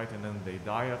once, right? And then they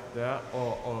die up there,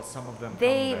 or some of them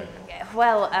come back?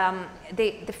 Well,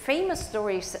 the famous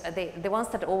stories, the ones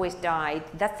that always died,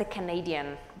 that's the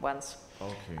Canadian ones.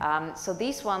 Okay. So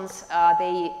these ones,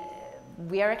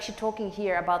 we are actually talking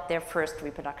here about their first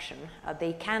reproduction.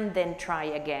 They can then try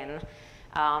again,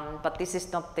 but this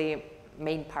is not the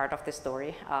main part of the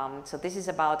story. So this is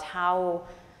about how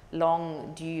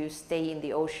long do you stay in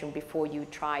the ocean before you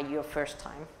try your first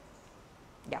time.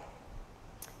 Yeah.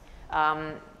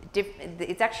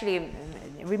 It's actually,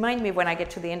 remind me when I get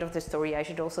to the end of the story, I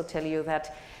should also tell you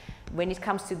that when it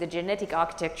comes to the genetic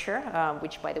architecture,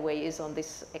 which by the way is on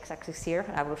this x-axis here,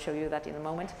 I will show you that in a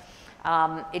moment,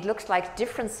 it looks like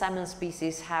different salmon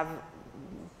species have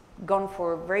gone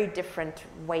for very different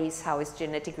ways how it's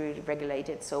genetically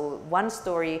regulated. So one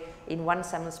story in one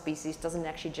salmon species doesn't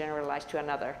actually generalize to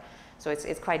another. So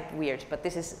it's quite weird, but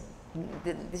this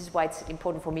is why it's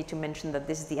important for me to mention that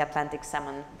this is the Atlantic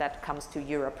salmon that comes to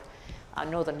Europe,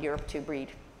 Northern Europe to breed.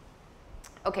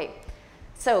 Okay,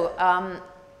 so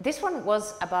this one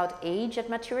was about age at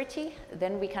maturity.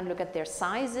 Then we can look at their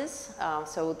sizes.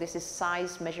 So this is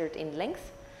size measured in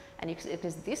length. And it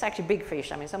is these actually big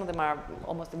fish. I mean, some of them are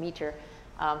almost a meter,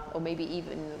 or maybe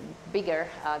even bigger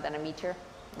than a meter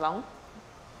long,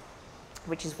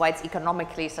 which is why it's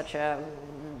economically such a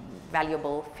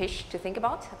valuable fish to think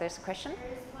about. There's a question?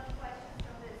 There is one question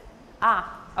from this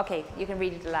one. Okay, you can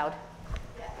read it aloud.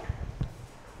 Yeah.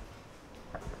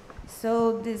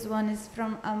 So this one is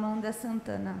from Amanda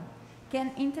Santana.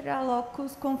 Can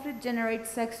interlocus conflict generate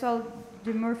sexual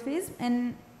dimorphism,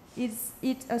 and is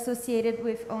it associated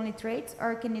with only traits,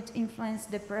 or can it influence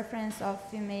the preference of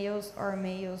females or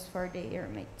males for their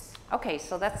mates? Okay,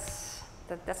 so that's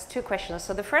 2 questions.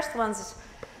 So the first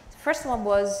one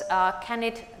was, can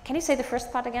you say the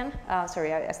first part again?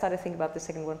 Sorry, I started thinking about the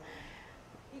second one.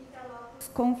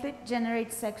 Interlocus conflict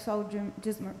generates sexual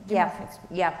dimorphism.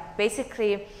 Yeah,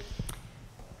 basically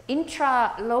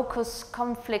intra-locus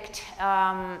conflict,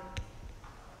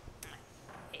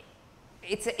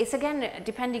 it's again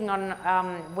depending on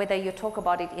whether you talk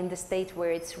about it in the state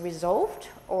where it's resolved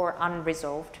or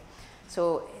unresolved.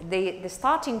 So the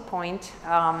starting point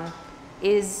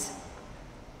is,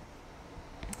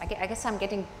 I guess I'm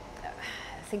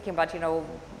thinking about,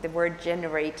 the word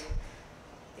generate.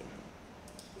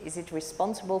 Is it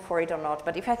responsible for it or not?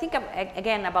 But if I think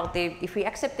again about if we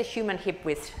accept the human hip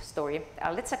width story,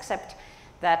 let's accept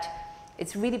that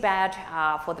it's really bad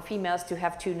for the females to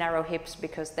have too narrow hips,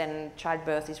 because then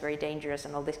childbirth is very dangerous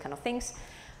and all these kind of things.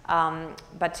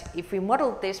 But if we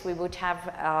modeled this, we would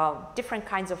have different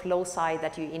kinds of loci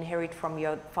that you inherit from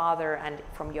your father and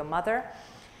from your mother.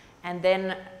 And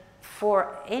then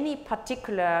for any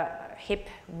particular hip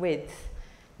width,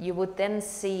 you would then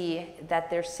see that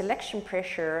there's selection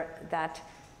pressure that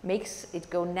makes it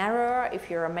go narrower if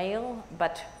you're a male,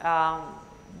 but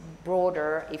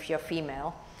broader if you're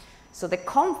female. So the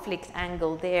conflict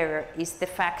angle there is the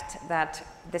fact that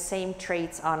the same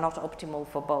traits are not optimal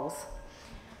for both.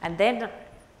 And then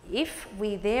if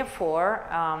we therefore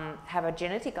have a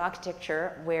genetic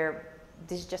architecture where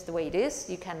this is just the way it is,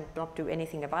 you cannot do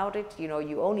anything about it, you know,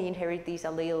 you only inherit these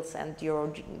alleles and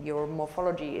your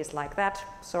morphology is like that,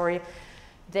 sorry,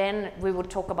 then we would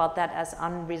talk about that as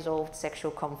unresolved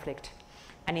sexual conflict.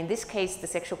 And in this case, the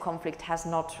sexual conflict has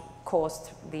not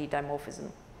caused the dimorphism.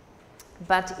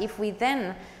 But if we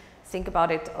then think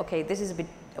about it, okay, this is a bit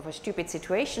of a stupid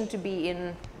situation to be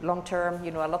in long term,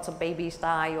 you know, lots of babies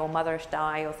die or mothers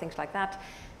die or things like that.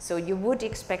 So you would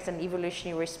expect an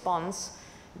evolutionary response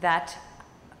that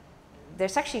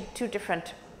there's actually two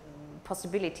different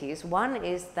possibilities. One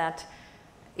is that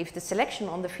if the selection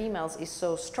on the females is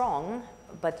so strong,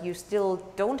 but you still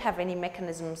don't have any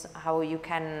mechanisms how you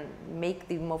can make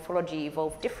the morphology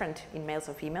evolve different in males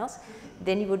or females,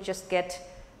 then you would just get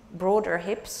broader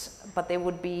hips, but they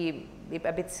would be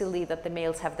a bit silly that the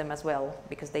males have them as well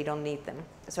because they don't need them.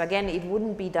 So again, it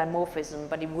wouldn't be dimorphism,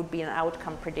 but it would be an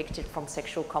outcome predicted from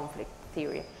sexual conflict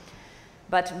theory.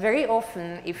 But very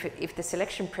often, if the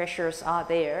selection pressures are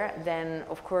there, then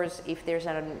of course, if there's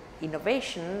an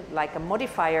innovation, like a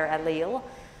modifier allele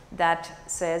that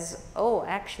says, oh,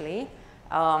 actually,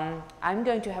 I'm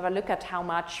going to have a look at how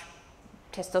much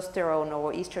testosterone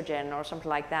or estrogen or something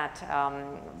like that.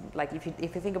 Like if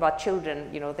you think about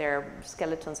children, you know, their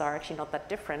skeletons are actually not that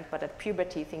different, but at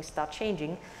puberty things start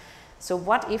changing. So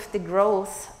what if the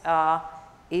growth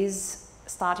is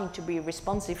starting to be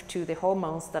responsive to the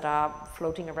hormones that are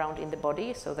floating around in the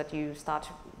body, so that you start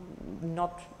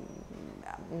not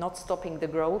stopping the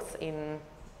growth in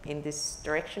this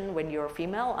direction when you're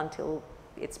female until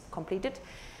it's completed,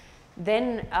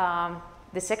 then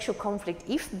the sexual conflict,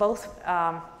 if both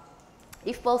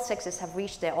sexes have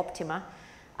reached their optima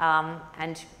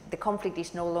and the conflict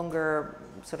is no longer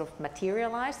sort of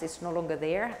materialized, it's no longer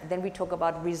there, then we talk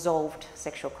about resolved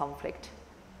sexual conflict.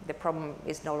 The problem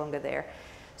is no longer there.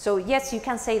 So yes, you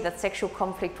can say that sexual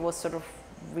conflict was sort of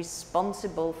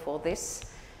responsible for this,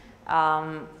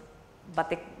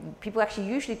 but people actually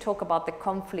usually talk about the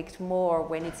conflict more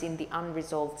when it's in the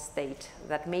unresolved state,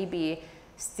 that maybe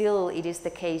still it is the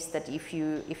case that if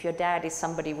your dad is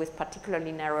somebody with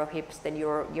particularly narrow hips, then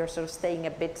you're sort of staying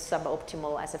a bit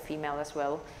suboptimal as a female as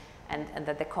well, and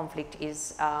that the conflict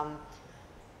is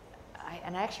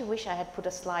and I actually wish I had put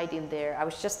a slide in there. I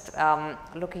was just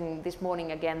looking this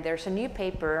morning again. There's a new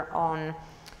paper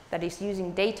that is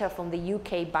using data from the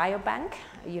UK Biobank.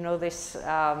 You know, this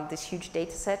huge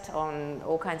data set on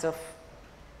all kinds of,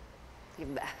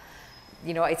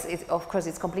 you know, of course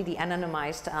it's completely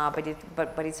anonymized,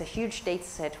 but it's a huge data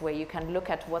set where you can look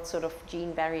at what sort of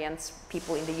gene variants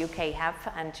people in the UK have,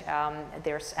 and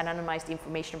there's anonymized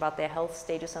information about their health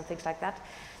status and things like that.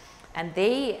 And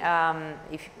they,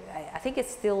 I think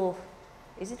it's still,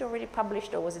 is it already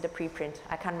published or was it a preprint?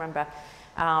 I can't remember.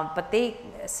 But they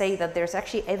say that there's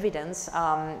actually evidence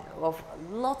of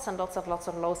lots and lots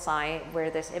of loci where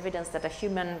there's evidence that a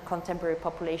human contemporary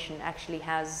population actually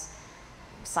has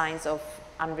signs of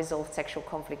unresolved sexual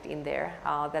conflict in there.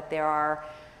 That there are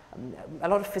a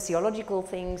lot of physiological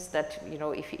things that, you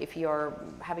know, if you're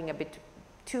having a bit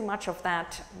too much of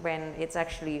that when it's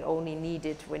actually only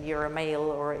needed when you're a male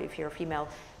or if you're a female,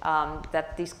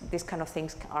 that these kind of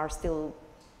things are still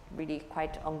really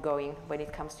quite ongoing when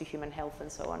it comes to human health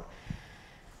and so on.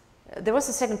 There was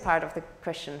a second part of the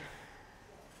question.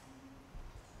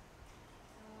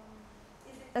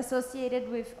 Is it associated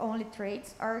with only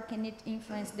traits, or can it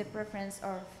influence the preference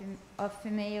of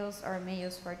females or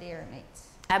males for their mates?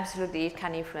 Absolutely, it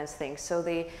can influence things. So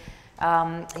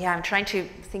yeah, I'm trying to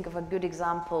think of a good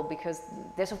example because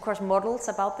there's of course models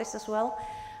about this as well.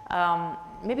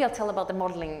 Maybe I'll tell about the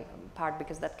modeling part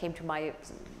because that came to my,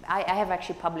 I have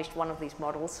actually published one of these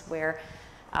models where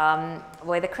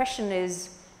the question is,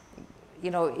 you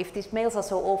know, if these males are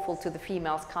so awful to the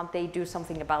females, can't they do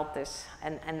something about this?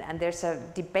 And there's a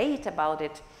debate about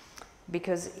it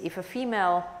because if a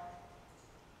female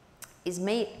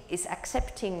is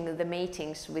accepting the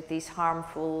matings with these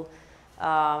harmful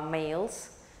males,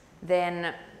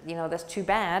 then, you know, that's too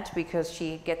bad because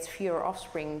she gets fewer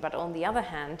offspring. But on the other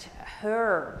hand,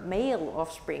 her male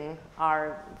offspring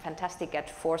are fantastic at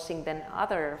forcing then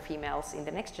other females in the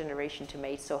next generation to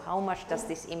mate. So how much does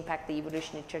this impact the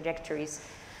evolutionary trajectories?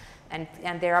 And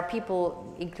there are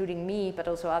people, including me, but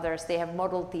also others, they have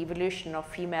modeled the evolution of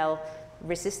female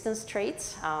resistance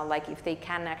traits, like if they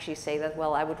can actually say that,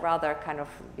 well, I would rather kind of,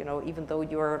 you know, even though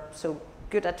you're so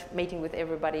good at mating with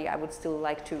everybody, I would still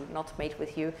like to not mate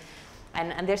with you.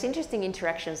 And there's interesting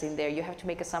interactions in there. You have to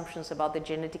make assumptions about the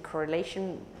genetic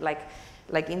correlation, like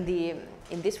in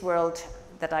this world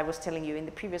that I was telling you in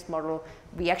the previous model,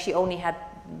 we actually only had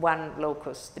one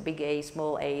locus, the big A,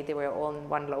 small a, they were all on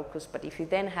one locus. But if you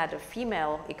then had a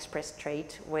female expressed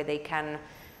trait where they can,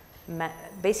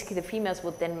 basically the females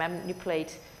would then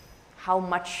manipulate how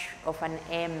much of an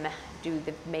M do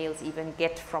the males even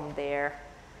get from their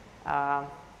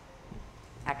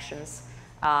actions.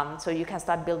 So you can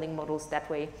start building models that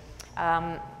way.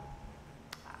 I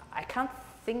can't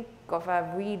think of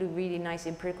a really, really nice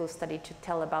empirical study to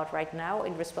tell about right now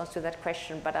in response to that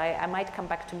question, but I might come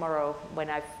back tomorrow when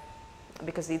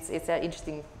because it's an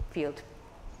interesting field.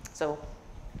 So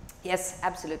yes,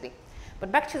 absolutely.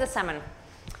 But back to the salmon.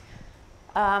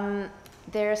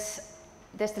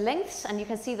 There's the lengths, and you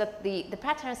can see that the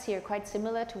patterns here are quite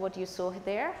similar to what you saw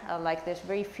there. Like there's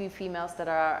very few females that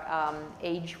are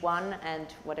age 1 and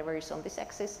whatever is on this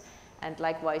axis. And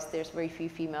likewise, there's very few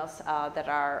females that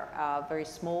are very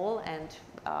small and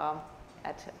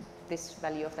at this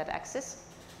value of that axis.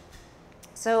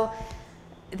 So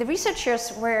the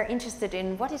researchers were interested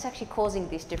in what is actually causing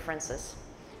these differences.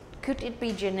 Could it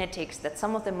be genetics, that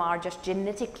some of them are just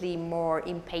genetically more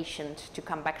impatient to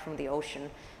come back from the ocean,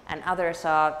 and others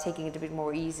are taking it a bit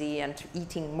more easy and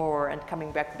eating more and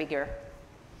coming back bigger?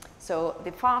 So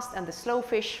the fast and the slow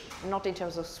fish, not in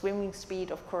terms of swimming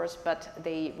speed, of course, but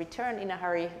they return in a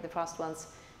hurry, the fast ones,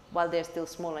 while they're still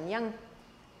small and young,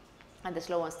 and the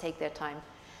slow ones take their time.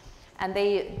 And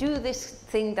they do this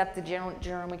thing that the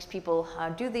genomics people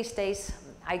do these days.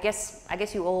 I guess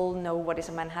you all know what is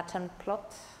a Manhattan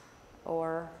plot,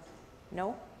 or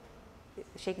no?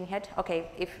 Shaking head? Okay,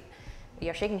 if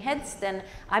you're shaking heads, then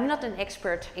I'm not an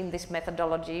expert in this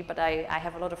methodology, but I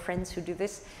have a lot of friends who do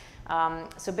this.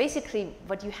 So basically,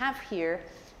 what you have here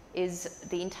is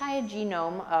the entire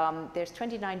genome. There's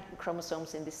 29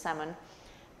 chromosomes in this salmon.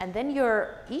 And then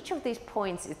each of these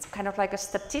points, it's kind of like a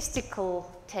statistical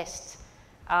test.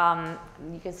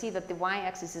 You can see that the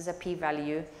y-axis is a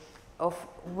p-value of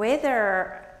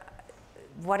whether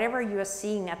whatever you are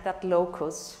seeing at that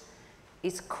locus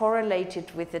is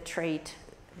correlated with the trait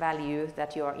value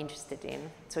that you are interested in.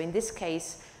 So in this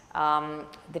case,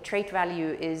 the trait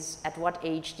value is at what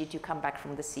age did you come back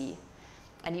from the sea.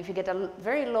 And if you get a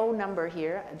very low number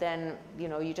here, then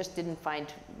you just didn't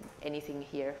find anything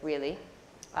here really.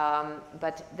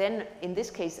 But then in this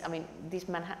case, I mean, these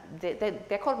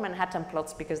they're called Manhattan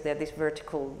plots because they're this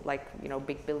vertical, like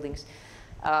big buildings.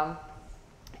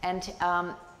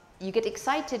 You get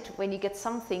excited when you get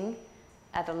something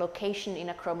at a location in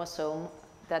a chromosome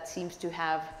that seems to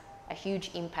have a huge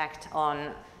impact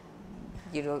on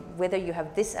whether you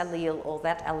have this allele or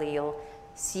that allele,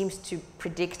 seems to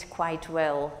predict quite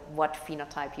well what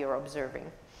phenotype you're observing.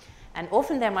 And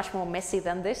often they're much more messy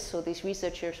than this, so these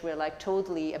researchers were like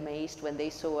totally amazed when they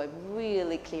saw a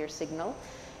really clear signal.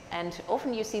 And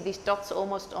often you see these dots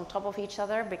almost on top of each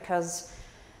other, because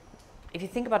if you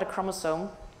think about a chromosome,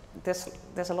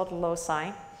 there's a lot of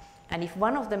loci, and if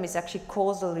one of them is actually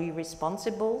causally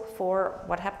responsible for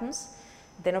what happens,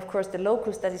 then of course the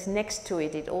locus that is next to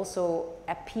it, it also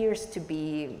appears to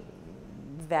be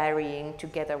varying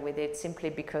together with it, simply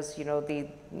because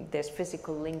there's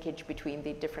physical linkage between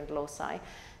the different loci.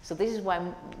 So this is why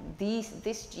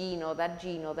this gene or that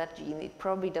gene or that gene, it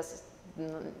probably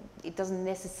doesn't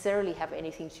necessarily have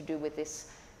anything to do with this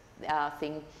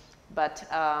thing, but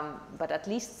at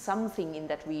least something in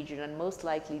that region, and most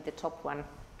likely the top one,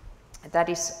 that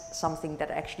is something that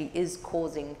actually is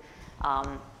causing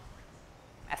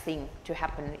a thing to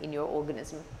happen in your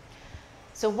organism.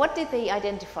 So what did they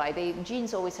identify? The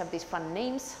genes always have these fun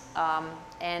names,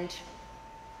 and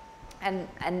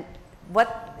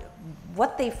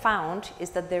what they found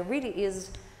is that there really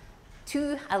is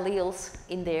 2 alleles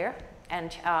in there,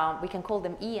 and we can call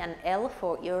them E and L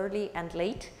for early and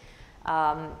late.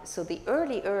 So the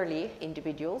early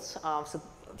individuals, so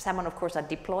salmon of course are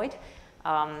diploid.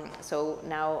 So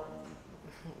now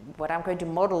what I'm going to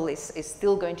model is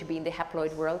still going to be in the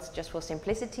haploid world, just for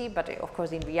simplicity, but of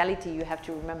course in reality you have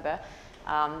to remember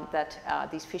that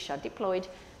these fish are diploid.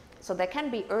 So there can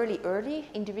be early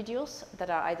individuals that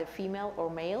are either female or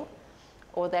male,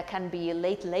 or there can be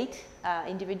late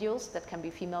individuals that can be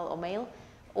female or male,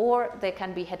 or there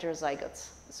can be heterozygotes.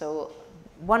 So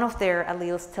one of their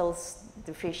alleles tells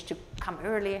the fish to come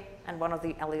early, and one of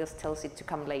the alleles tells it to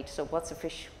come late. So what's the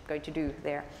fish going to do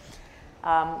there?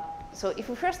 So if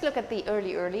we first look at the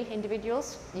early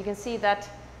individuals, you can see that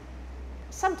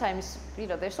sometimes, you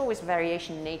know, there's always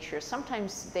variation in nature.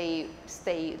 Sometimes they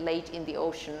stay late in the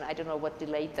ocean. I don't know what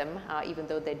delayed them, even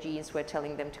though their genes were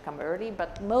telling them to come early.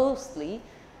 But mostly,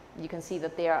 you can see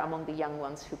that they are among the young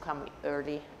ones who come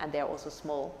early, and they're also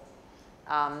small.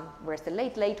 Whereas the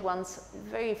late ones,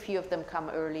 very few of them come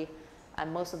early,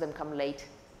 and most of them come late.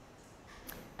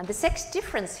 And the sex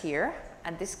difference here,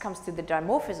 and this comes to the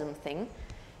dimorphism thing,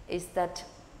 is that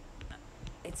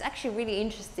it's actually really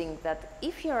interesting that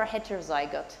if you're a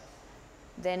heterozygote,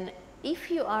 then if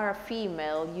you are a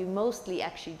female, you mostly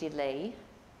actually delay,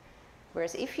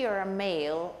 whereas if you're a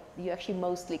male, you actually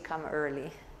mostly come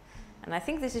early. And I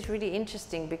think this is really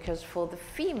interesting because for the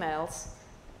females,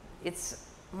 it's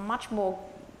much more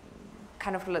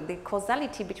kind of like the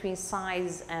causality between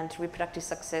size and reproductive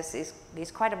success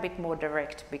is quite a bit more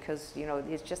direct, because, you know,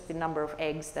 it's just the number of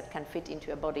eggs that can fit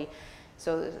into a body.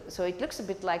 So it looks a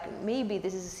bit like maybe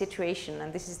this is a situation,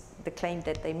 and this is the claim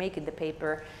that they make in the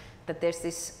paper, that there's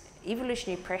this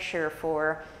evolutionary pressure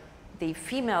for the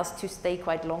females to stay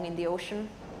quite long in the ocean.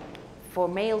 For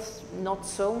males, not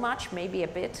so much, maybe a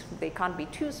bit. They can't be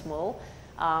too small.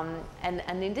 And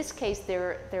in this case,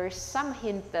 there is some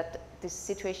hint that this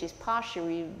situation is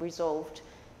partially resolved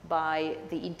by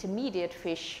the intermediate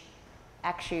fish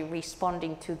actually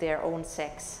responding to their own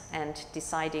sex and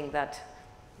deciding that,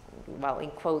 well,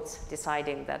 in quotes,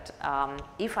 deciding that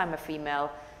if I'm a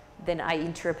female, then I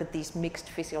interpret these mixed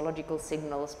physiological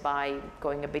signals by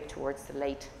going a bit towards the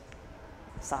late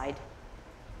side.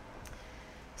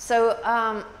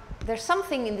 So there's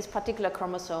something in this particular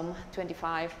chromosome,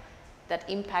 25, that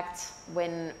impacts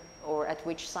when or at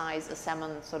which size a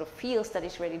salmon sort of feels that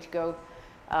it's ready to go.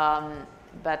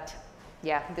 But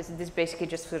yeah, this basically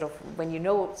just sort of, when you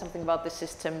know something about the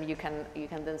system, you can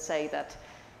then say that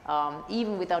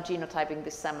even without genotyping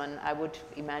this salmon, I would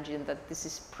imagine that this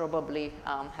is probably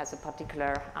has a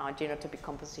particular genotypic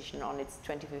composition on its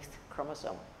 25th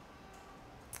chromosome.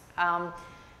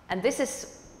 And this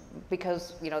is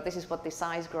because, you know, this is what the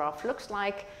size graph looks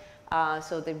like.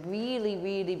 So the really,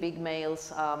 really big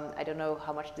males, I don't know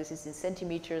how much this is in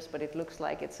centimeters, but it looks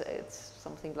like it's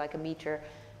something like a meter.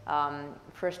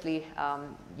 Firstly,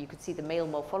 you could see the male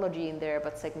morphology in there,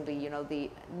 but secondly, you know,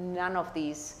 none of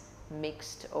these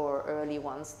mixed or early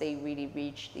ones, they really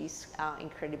reach these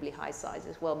incredibly high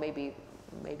sizes. Well, maybe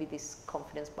this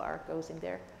confidence bar goes in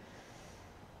there.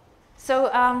 So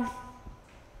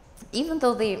even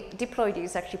though the diploidy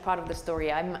is actually part of the story,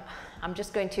 I'm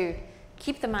just going to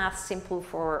keep the math simple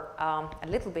for a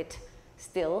little bit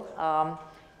still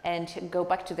and go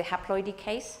back to the haploidy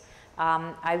case.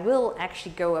 I will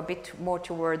actually go a bit more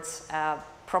towards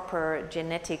proper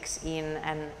genetics in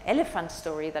an elephant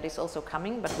story that is also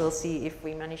coming, but we'll see if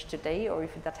we manage today or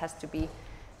if that has to be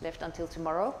left until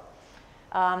tomorrow.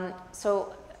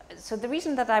 So the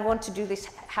reason that I want to do this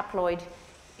haploid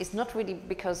is not really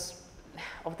because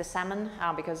of the salmon,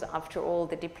 because after all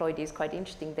the diploidy is quite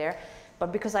interesting there,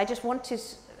 but because I just want to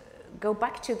go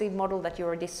back to the model that you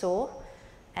already saw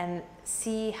and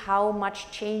see how much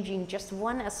changing just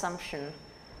one assumption,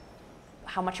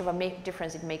 how much of a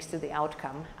difference it makes to the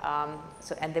outcome.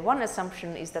 And the one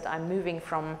assumption is that I'm moving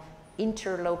from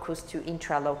interlocus to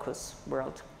intralocus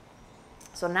world.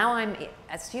 So now I'm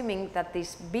assuming that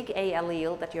this big A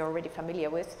allele that you're already familiar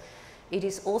with, it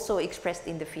is also expressed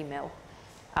in the female,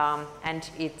 and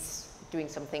it's doing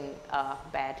something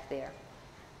bad there.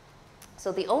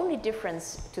 So the only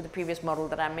difference to the previous model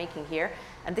that I'm making here,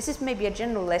 and this is maybe a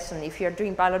general lesson if you're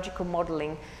doing biological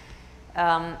modeling,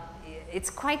 it's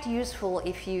quite useful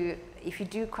if you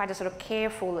do quite a sort of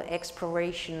careful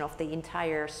exploration of the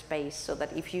entire space, so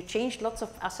that if you change lots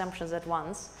of assumptions at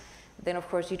once, then of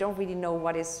course you don't really know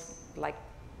what is like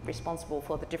responsible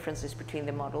for the differences between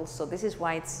the models. So this is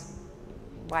why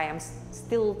I'm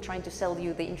still trying to sell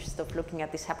you the interest of looking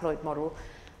at this haploid model,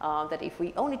 that if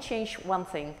we only change one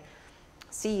thing,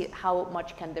 see how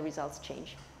much can the results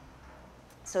change.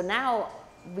 So now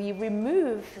we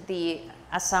remove the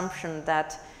assumption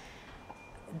that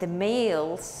the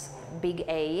male's big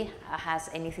A has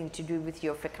anything to do with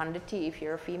your fecundity if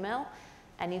you're a female,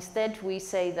 and instead we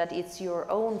say that it's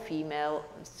your own female,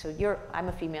 so I'm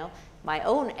a female, my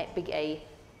own big A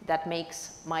that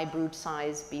makes my brood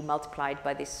size be multiplied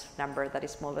by this number that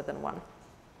is smaller than 1.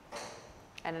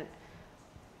 And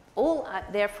all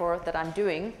therefore that I'm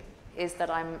doing is that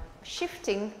I'm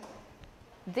shifting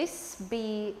this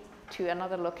B to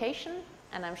another location,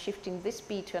 and I'm shifting this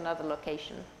B to another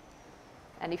location.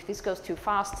 And if this goes too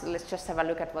fast, let's just have a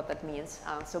look at what that means.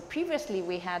 So previously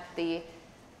we had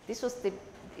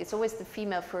it's always the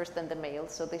female first and the male.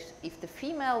 So if the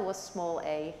female was small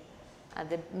a and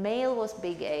the male was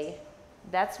big A,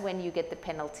 that's when you get the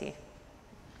penalty.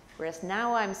 Whereas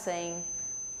now I'm saying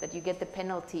that you get the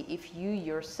penalty if you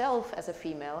yourself as a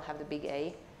female have the big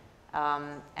A,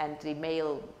 and the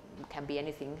male can be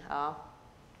anything.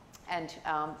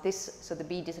 So the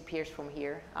B disappears from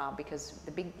here because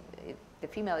the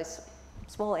female is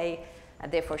small a,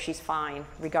 and therefore she's fine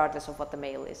regardless of what the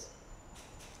male is.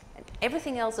 And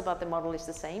everything else about the model is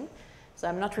the same. So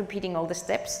I'm not repeating all the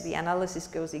steps. The analysis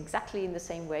goes exactly in the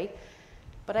same way.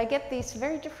 But I get these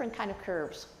very different kind of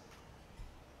curves.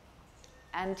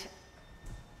 And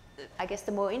I guess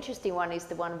the more interesting one is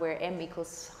the one where m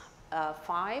equals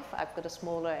 5. I've got a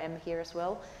smaller m here as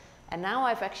well. And now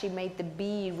I've actually made the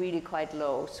B really quite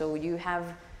low. So you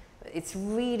have, it's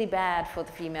really bad for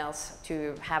the females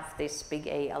to have this big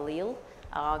A allele.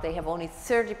 They have only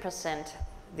 30%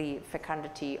 the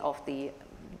fecundity of the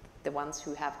ones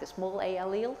who have the small a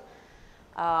allele.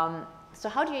 So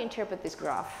how do you interpret this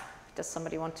graph? Does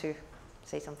somebody want to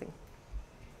say something?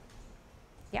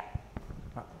 Yeah.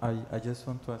 I just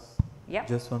want to ask. Yeah.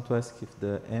 Just want to ask if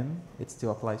the M it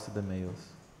still applies to the males.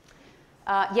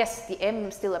 Yes, the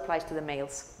M still applies to the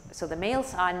males. So the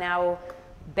males are now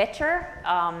better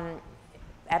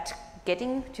at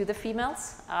getting to the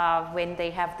females when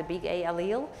they have the big A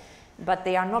allele, but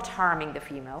they are not harming the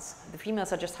females. The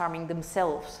females are just harming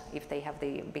themselves if they have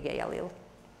the big A allele.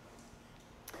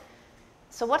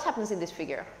 So what happens in this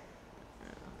figure?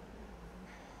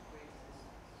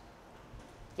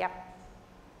 Yeah,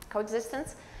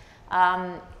 coexistence.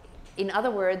 In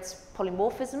other words,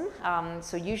 polymorphism.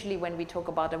 So usually when we talk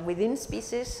about a within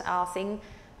species thing,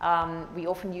 we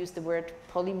often use the word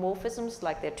polymorphisms,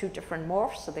 like they're two different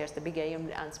morphs. So there's the big A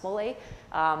and small a,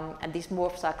 and these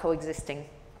morphs are coexisting.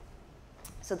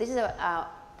 So this is a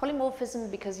polymorphism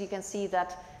because you can see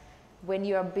that when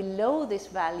you are below this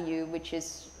value, which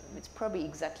is, it's probably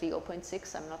exactly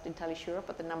 0.6, I'm not entirely sure,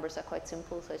 but the numbers are quite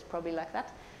simple, so it's probably like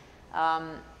that.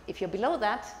 If you're below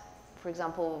that, for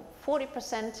example,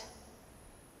 40%,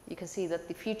 you can see that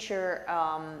the future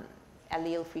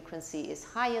allele frequency is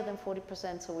higher than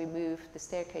 40%, so we move, the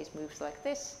staircase moves like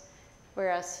this.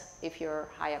 Whereas if you're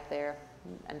high up there,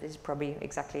 and this is probably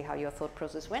exactly how your thought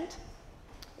process went,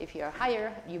 if you're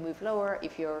higher, you move lower.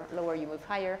 If you're lower, you move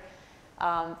higher.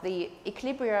 The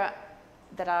equilibria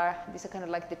that are, these are kind of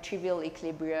like the trivial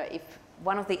equilibria. If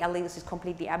one of the alleles is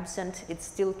completely absent, it's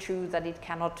still true that it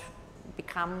cannot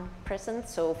become present.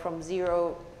 So from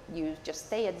 0, you just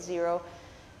stay at 0.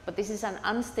 But this is an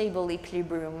unstable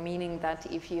equilibrium, meaning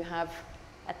that if you have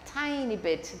a tiny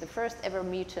bit, the first ever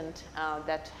mutant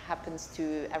that happens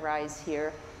to arise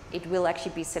here, it will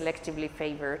actually be selectively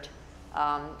favored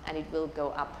and it will go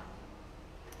up.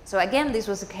 So again, this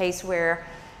was a case where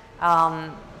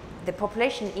the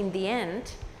population in the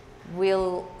end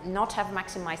will not have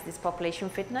maximized this population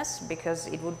fitness, because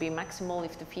it would be maximal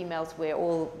if the females were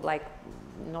all like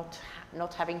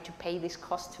not having to pay this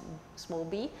cost small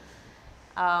b.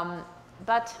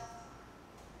 But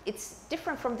it's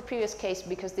different from the previous case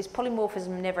because this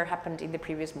polymorphism never happened in the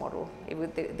previous model.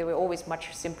 They were always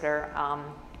much simpler,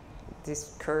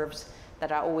 these curves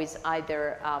that are always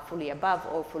either fully above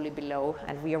or fully below,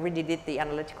 and we already did the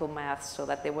analytical math so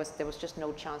that there was just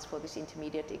no chance for this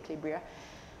intermediate equilibria.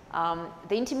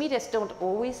 The intermediates don't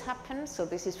always happen, so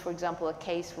this is, for example, a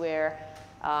case where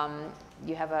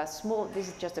you have a small, this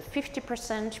is just a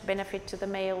 50% benefit to the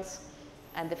males,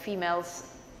 and the females,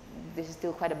 this is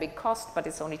still quite a big cost, but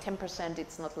it's only 10%,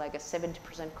 it's not like a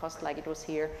 70% cost like it was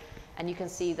here, and you can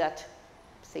see that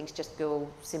things just go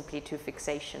simply to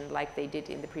fixation like they did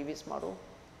in the previous model.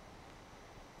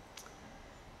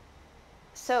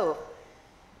 So,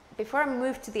 before I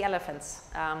move to the elephants,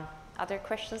 are there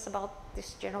questions about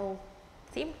this general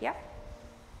theme? Yeah?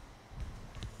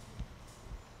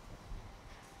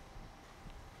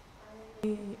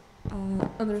 I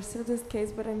understood this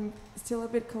case, but I'm still a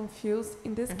bit confused.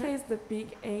 In this case, the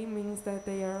big A means that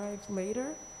they arrive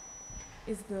later.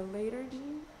 Is the later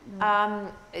gene?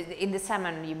 No. In the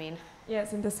salmon, you mean?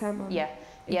 Yes, in the salmon. Yeah,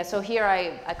 yeah. So here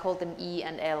I called them E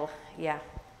and L. Yeah.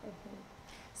 Okay.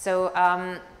 So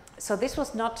so this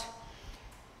was not.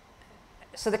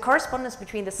 So the correspondence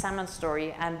between the salmon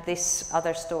story and this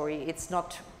other story, it's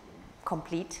not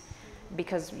complete,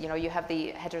 because you have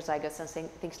the heterozygotes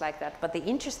and things like that. But the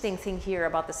interesting thing here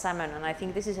about the salmon, and I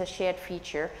think this is a shared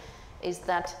feature, is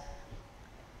that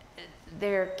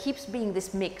there keeps being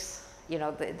this mix.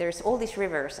 There's all these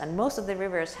rivers, and most of the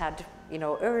rivers had,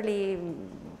 early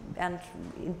and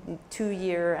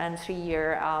 2-year and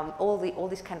 3-year, all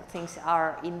these kind of things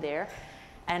are in there.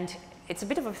 And it's a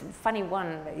bit of a funny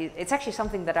one. It's actually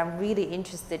something that I'm really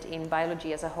interested in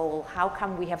biology as a whole. How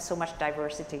come we have so much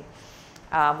diversity?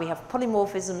 We have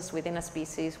polymorphisms within a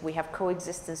species. We have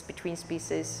coexistence between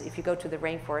species. If you go to the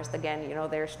rainforest again, you know,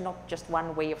 there's not just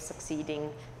one way of succeeding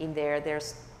in there.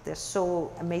 There's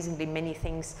so amazingly many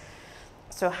things.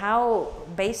 So how,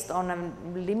 based on a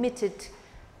limited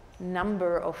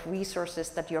number of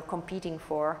resources that you're competing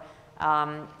for,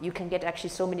 you can get actually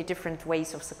so many different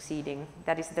ways of succeeding.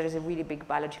 That is a really big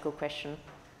biological question.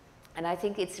 And I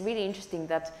think it's really interesting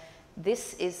that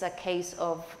this is a case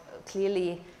of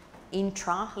clearly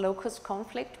intra-locus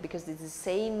conflict, because it's the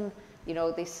same, you know,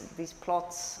 these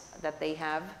plots that they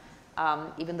have,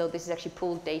 even though this is actually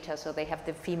pooled data, so they have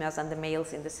the females and the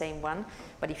males in the same one.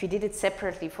 But if you did it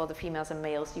separately for the females and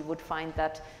males, you would find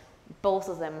that both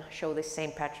of them show the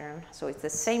same pattern. So it's the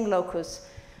same locus,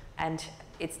 and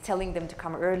it's telling them to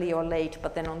come early or late,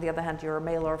 but then on the other hand, you're a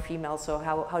male or a female, so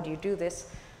how do you do this?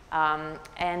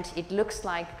 And it looks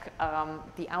like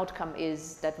the outcome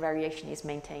is that variation is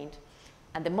maintained.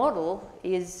 And the model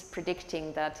is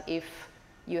predicting that if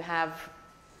you have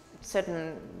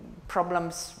certain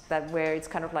problems where it's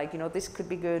kind of like, you know, this could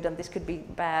be good and this could be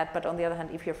bad, but on the other hand,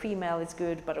 if you're female, it's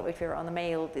good, but if you're on the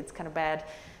male, it's kind of bad,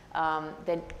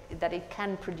 then that it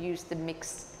can produce the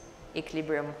mixed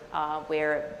equilibrium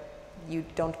where you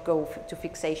don't go to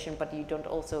fixation, but you don't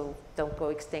go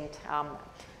extinct.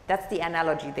 That's the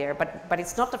analogy there, but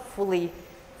it's not a fully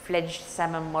fledged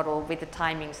salmon model with the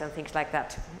timings and things like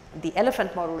that. The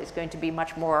elephant model is going to be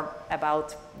much more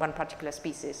about one particular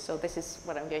species. So this is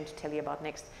what I'm going to tell you about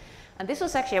next. And this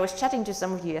was actually, I was chatting to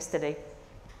some of you yesterday,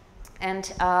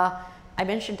 and I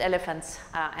mentioned elephants,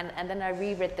 and then I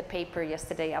reread the paper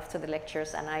yesterday after the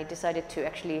lectures, and I decided to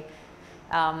actually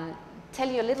tell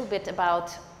you a little bit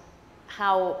about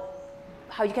how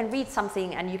you can read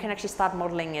something and you can actually start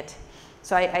modeling it.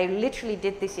 So I literally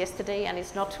did this yesterday, and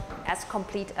it's not as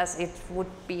complete as it would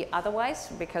be otherwise,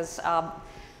 because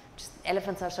just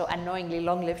elephants are so annoyingly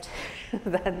long-lived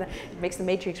that it makes the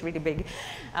matrix really big.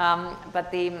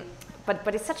 But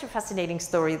it's such a fascinating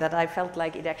story that I felt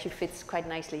like it actually fits quite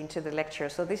nicely into the lecture.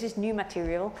 So this is new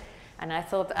material, and I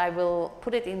thought I will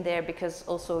put it in there because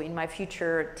also in my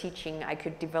future teaching I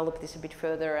could develop this a bit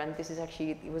further, and this is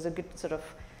actually, it was a good sort of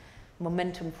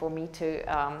momentum for me to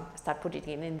start putting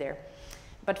it in there.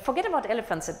 But forget about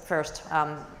elephants at first,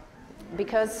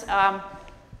 because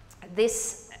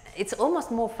it's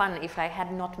almost more fun if I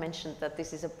had not mentioned that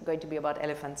this is going to be about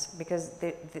elephants, because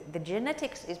the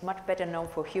genetics is much better known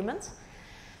for humans.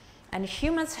 And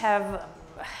humans have,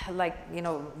 like, you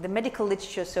know, the medical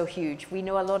literature is so huge. We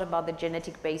know a lot about the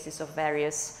genetic basis of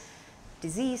various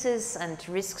diseases and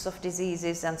risks of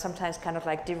diseases, and sometimes kind of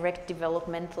like direct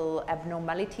developmental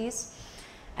abnormalities.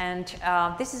 And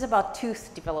this is about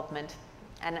tooth development.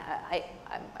 And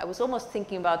I was almost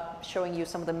thinking about showing you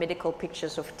some of the medical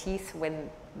pictures of teeth when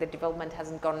the development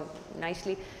hasn't gone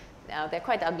nicely. They're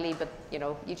quite ugly, but you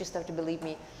know, you just have to believe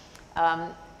me.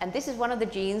 And this is one of the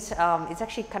genes. It's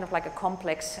actually kind of like a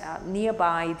complex.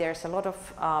 Nearby, there's a lot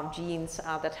of genes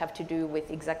that have to do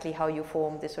with exactly how you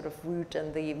form the sort of root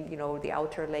and the, you know, the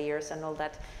outer layers and all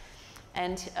that.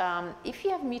 And if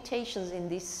you have mutations in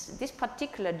this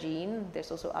particular gene, there's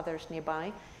also others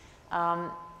nearby.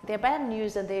 They're bad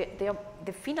news, and the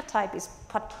phenotype is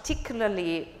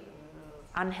particularly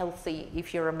unhealthy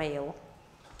if you're a male.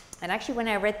 And actually, when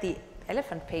I read the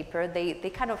elephant paper, they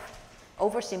kind of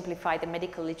oversimplify the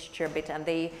medical literature a bit, and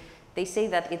they say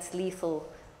that it's lethal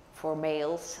for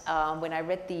males. When I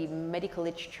read the medical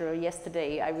literature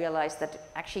yesterday, I realized that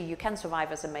actually you can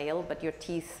survive as a male, but your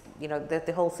teeth, you know,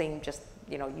 the whole thing just,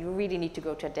 you know, you really need to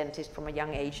go to a dentist from a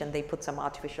young age, and they put some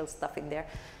artificial stuff in there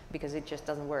because it just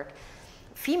doesn't work.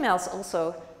 Females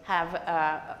also have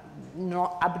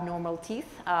abnormal teeth,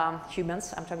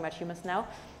 humans, I'm talking about humans now,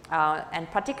 and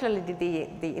particularly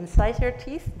the incisor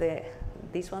teeth,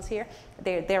 these ones here,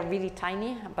 they're really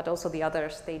tiny, but also the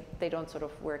others, they don't sort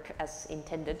of work as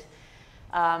intended.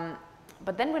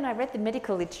 But then when I read the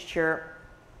medical literature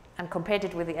and compared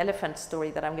it with the elephant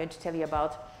story that I'm going to tell you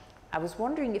about, I was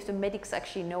wondering if the medics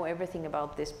actually know everything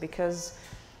about this, because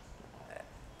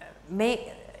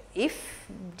if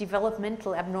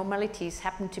developmental abnormalities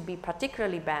happen to be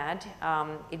particularly bad,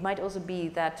 it might also be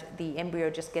that the embryo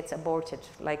just gets aborted.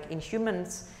 Like in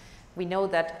humans, we know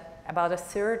that about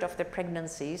 1/3 of the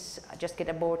pregnancies just get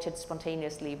aborted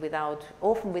spontaneously,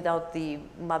 often without the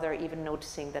mother even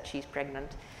noticing that she's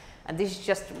pregnant. And this is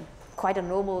just quite a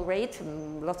normal rate.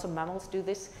 Lots of mammals do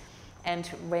this. And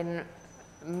when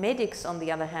medics, on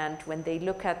the other hand, when they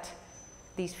look at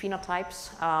these phenotypes,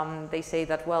 they say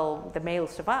that, well, the male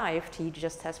survived, he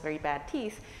just has very bad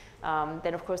teeth.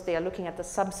 Then, of course, they are looking at the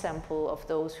subsample of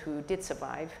those who did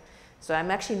survive. So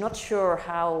I'm actually not sure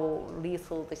how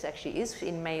lethal this actually is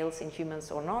in males, in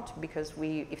humans or not, because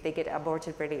if they get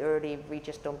aborted very early, we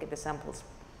just don't get the samples.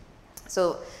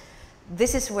 So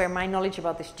this is where my knowledge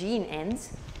about this gene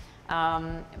ends.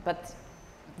 But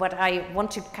what I want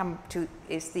to come to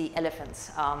is the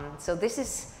elephants. So this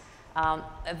is a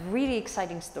really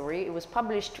exciting story. It was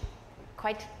published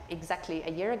quite exactly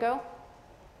a year ago.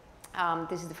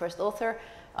 This is the first author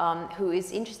who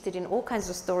is interested in all kinds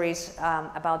of stories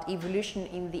about evolution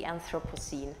in the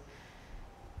Anthropocene.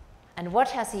 And what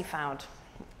has he found?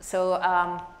 So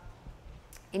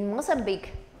in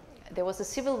Mozambique, there was a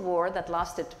civil war that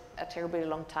lasted a terribly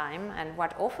long time. And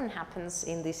what often happens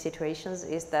in these situations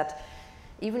is that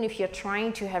even if you're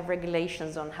trying to have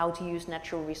regulations on how to use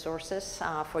natural resources,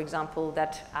 for example,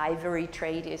 that ivory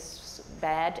trade is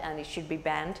bad and it should be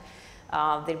banned,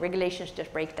 the regulations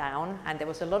just break down, and there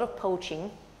was a lot of poaching.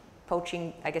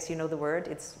 Poaching, I guess you know the word,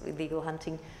 it's illegal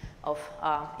hunting of,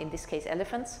 in this case,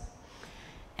 elephants.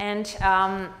 And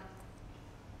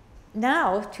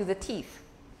now to the teeth.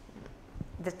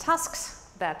 The tusks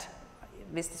that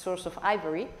is the source of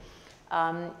ivory,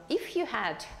 if you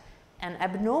had an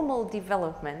abnormal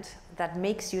development that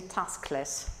makes you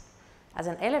tuskless, as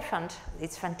an elephant,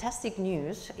 it's fantastic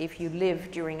news if you live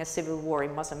during a civil war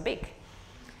in Mozambique.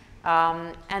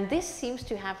 And this seems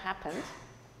to have happened.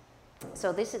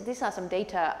 So these are some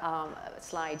data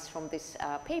slides from this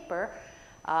paper.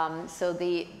 So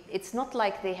it's not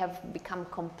like they have become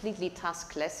completely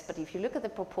tuskless, but if you look at the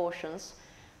proportions,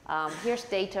 here's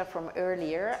data from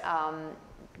earlier.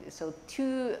 So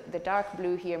the dark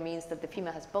blue here means that the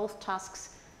female has both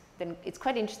tusks. Then it's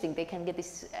quite interesting. They can get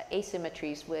these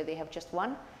asymmetries where they have just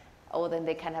one, or then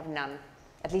they can have none.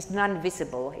 At least none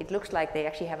visible. It looks like they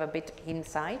actually have a bit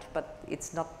inside, but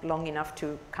it's not long enough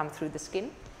to come through the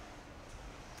skin.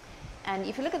 And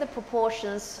if you look at the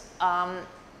proportions,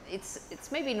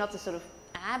 it's maybe not a sort of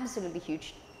absolutely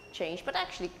huge change, but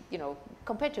actually, you know,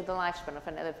 compared to the lifespan of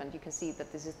an elephant, you can see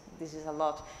that this is a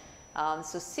lot.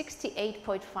 So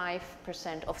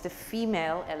 68.5% of the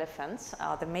female elephants,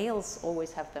 the males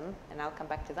always have them, and I'll come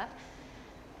back to that.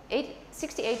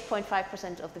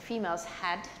 68.5% of the females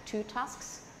had 2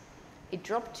 tusks. It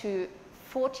dropped to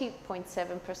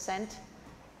 40.7%,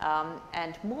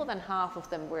 and more than half of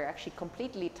them were actually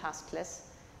completely tuskless.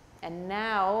 And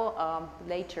now,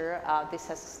 later, this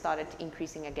has started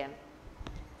increasing again.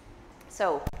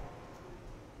 So,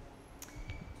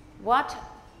 what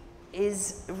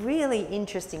is really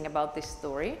interesting about this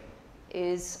story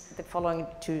is the following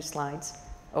 2 slides,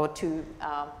 or 2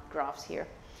 graphs here.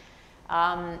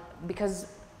 Because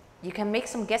you can make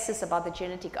some guesses about the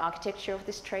genetic architecture of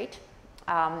this trait.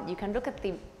 You can look at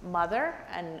the mother,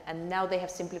 and now they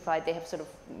have simplified, they have sort of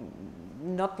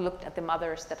not looked at the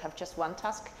mothers that have just 1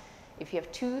 tusk. If you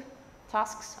have 2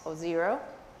 tusks or 0,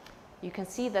 you can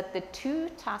see that the 2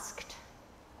 tusked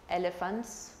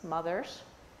elephants, mothers,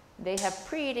 they have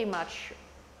pretty much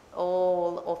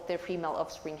all of their female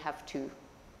offspring have 2.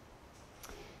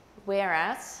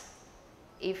 Whereas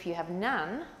if you have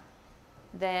none,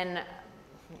 then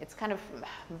it's kind of,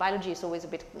 biology is always a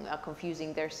bit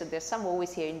confusing. There's some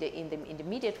always here in the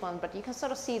intermediate one, but you can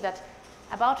sort of see that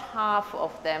about half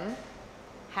of them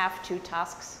have 2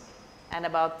 tusks, and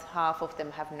about half of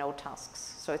them have no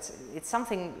tusks. So it's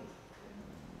something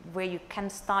where you can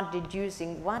start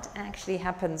deducing what actually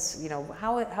happens, you know,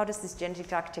 how does this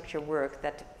genetic architecture work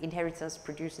that inheritance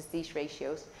produces these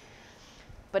ratios.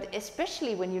 But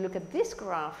especially when you look at this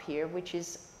graph here, which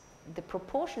is the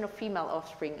proportion of female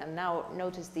offspring, and now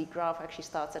notice the graph actually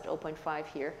starts at 0.5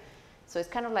 here. So it's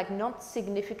kind of like not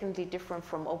significantly different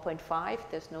from 0.5,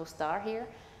 there's no star here.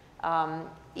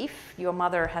 If your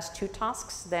mother has 2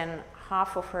 tusks, then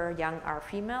half of her young are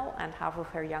female and half of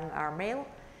her young are male.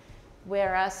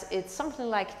 Whereas it's something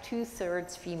like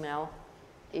 2/3 female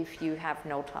if you have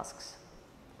no tusks.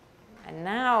 And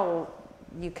now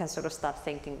you can sort of start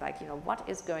thinking like, you know, what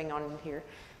is going on here?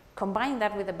 Combine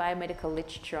that with the biomedical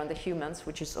literature on the humans,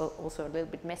 which is also a little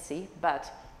bit messy,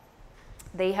 but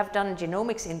they have done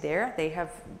genomics in there. They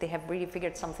have really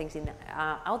figured some things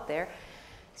out there.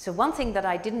 So one thing that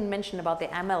I didn't mention about the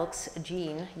AMELX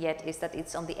gene yet is that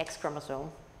it's on the X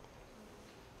chromosome.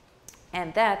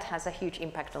 And that has a huge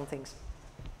impact on things.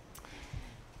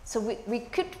 So we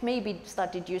could maybe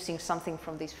start deducing something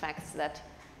from these facts, that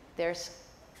there's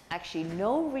actually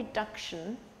no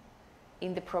reduction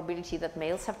in the probability that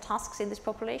males have tusks in this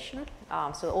population.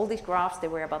 So all these graphs, they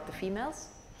were about the females.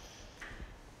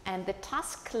 And the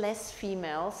tuskless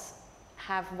females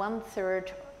have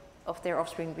 1/3 of their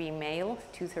offspring being male,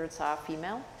 2/3 are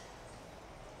female.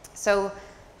 So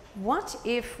what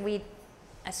if we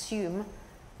assume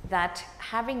that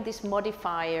having this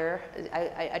modifier,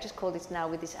 I just call this now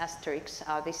with this asterisk,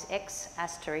 this X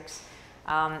asterisk,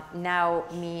 now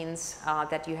means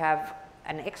that you have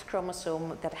an X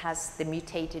chromosome that has the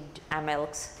mutated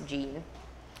AMELX gene.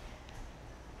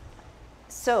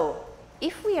 So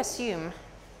if we assume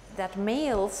that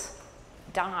males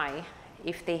die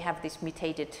if they have this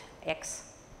mutated X,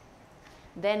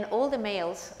 then all the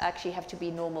males actually have to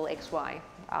be normal XY.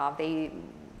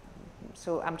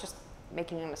 So I'm just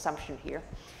making an assumption here.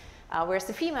 Whereas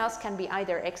the females can be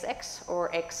either XX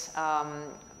or X,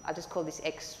 I'll just call this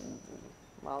X,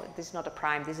 well, this is not a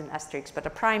prime, this is an asterisk, but a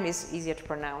prime is easier to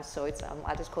pronounce, so it's,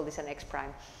 I'll just call this an X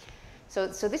prime. So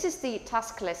this is the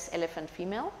tuskless elephant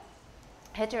female,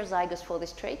 heterozygous for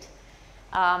this trait.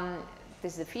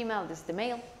 This is the female, this is the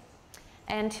male.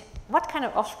 And what kind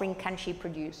of offspring can she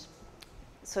produce?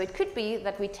 So it could be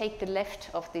that we take the left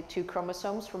of the two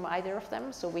chromosomes from either of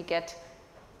them, so we get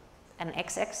an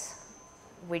XX,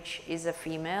 which is a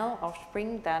female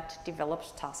offspring that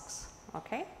develops tusks,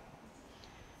 okay?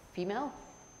 Female.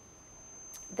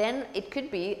 Then it could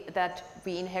be that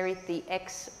we inherit the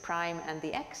X prime and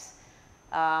the X,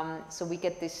 so we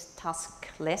get this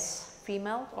tuskless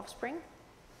female offspring.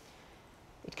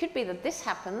 It could be that this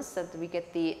happens, that we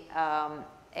get the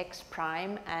X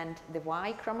prime and the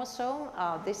Y chromosome.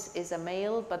 This is a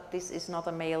male, but this is not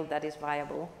a male that is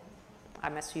viable.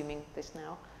 I'm assuming this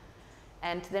now.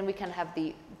 And then we can have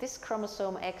this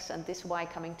chromosome X and this Y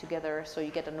coming together, so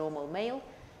you get a normal male.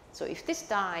 So if this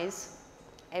dies,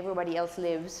 everybody else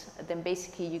lives, then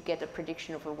basically you get a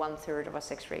prediction of a 1/3 of a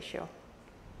sex ratio.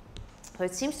 So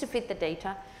it seems to fit the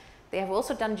data. They have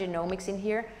also done genomics in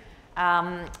here.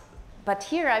 But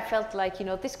here I felt like, you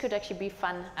know, this could actually be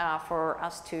fun for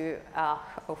us to,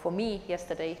 or for me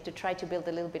yesterday, to try to build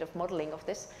a little bit of modeling of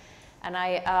this. And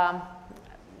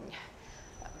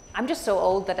I'm just so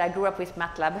old that I grew up with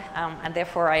MATLAB, and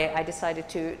therefore I decided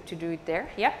to do it there.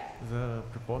 Yeah? The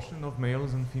proportion of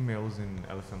males and females in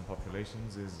elephant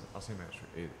populations is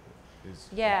asymmetric.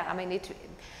 Yeah, I mean,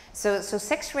 so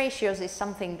sex ratios is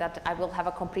something that I will have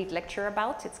a complete lecture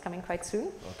about. It's coming quite soon.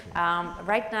 Okay.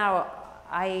 Right now,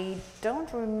 I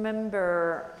don't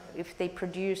remember if they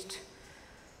produced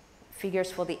figures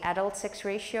for the adult sex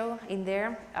ratio in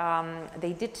there.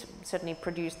 They did certainly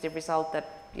produce the result that,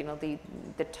 you know,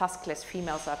 the tuskless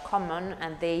females are common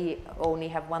and they only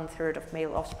have 1/3 of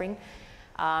male offspring.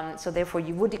 So therefore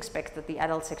you would expect that the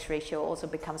adult sex ratio also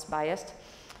becomes biased.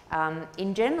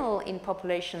 In general, in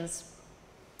populations,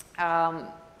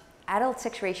 adult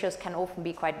sex ratios can often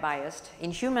be quite biased.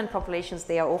 In human populations,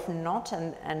 they are often not,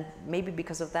 and maybe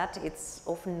because of that, it's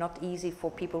often not easy for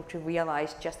people to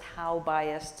realize just how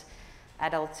biased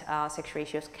adult sex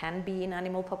ratios can be in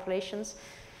animal populations.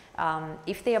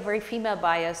 If they are very female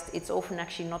biased, it's often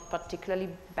actually not particularly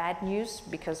bad news,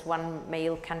 because one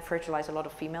male can fertilize a lot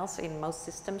of females in most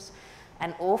systems.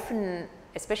 And often,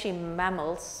 especially in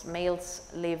mammals, males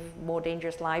live more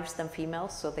dangerous lives than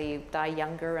females, so they die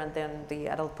younger and then the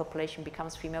adult population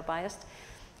becomes female biased.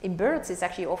 In birds, it's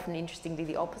actually often interestingly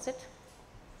the opposite.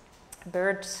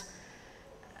 Birds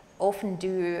often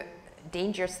do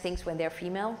dangerous things when they're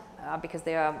female, because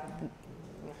they are,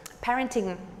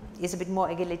 parenting is a bit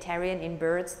more egalitarian in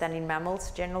birds than in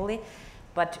mammals generally,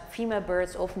 but female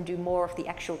birds often do more of the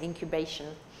actual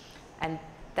incubation. And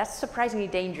that's surprisingly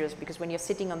dangerous, because when you're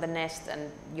sitting on the nest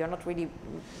and you're not really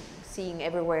seeing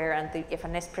everywhere, and if a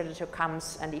nest predator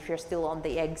comes and if you're still on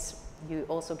the eggs, you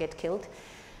also get killed.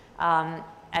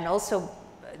 And also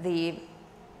the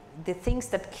things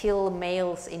that kill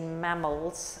males in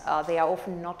mammals, they are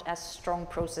often not as strong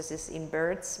processes in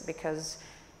birds, because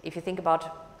if you think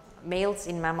about males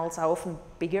in mammals are often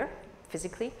bigger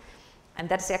physically, and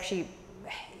that's actually,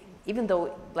 even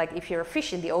though, like, if you're a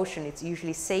fish in the ocean, it's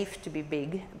usually safe to be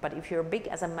big, but if you're big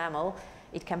as a mammal,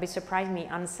 it can be surprisingly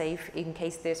unsafe in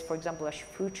case there's, for example, a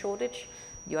food shortage.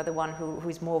 You are the one who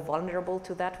is more vulnerable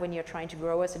to that when you're trying to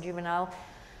grow as a juvenile.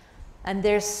 And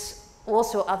there's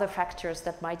also other factors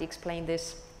that might explain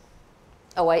this.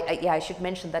 Oh, I should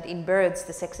mention that in birds,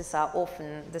 the sexes are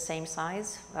often the same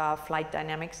size, flight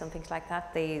dynamics and things like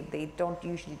that. They don't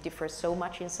usually differ so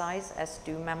much in size as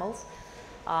do mammals.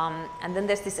 And then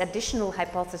there's this additional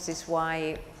hypothesis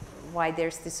why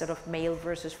there's this sort of male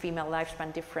versus female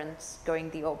lifespan difference going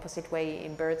the opposite way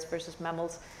in birds versus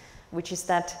mammals, which is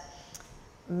that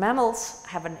mammals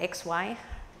have an XY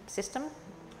system.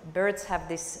 Birds have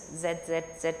this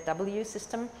ZZZW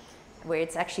system, where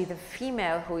it's actually the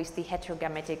female who is the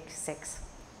heterogametic sex.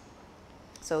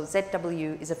 So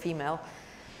ZW is a female,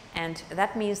 and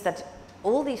that means that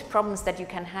all these problems that you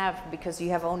can have because you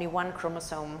have only one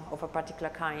chromosome of a particular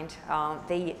kind,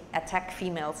 they attack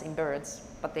females in birds,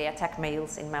 but they attack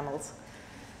males in mammals.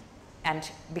 And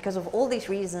because of all these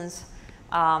reasons,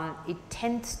 it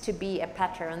tends to be a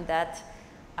pattern that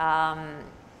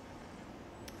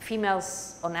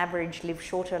females on average live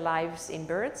shorter lives in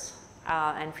birds,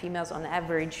 and females on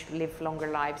average live longer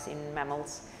lives in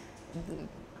mammals.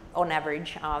 On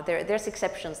average, there's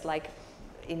exceptions, like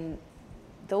in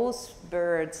those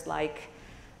birds, like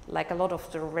a lot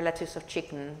of the relatives of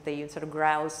chicken, they sort of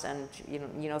grouse and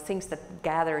you know things that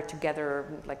gather together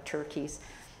like turkeys,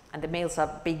 and the males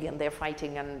are big and they're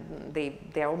fighting, and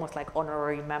they're almost like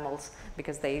honorary mammals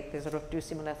because they sort of do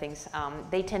similar things.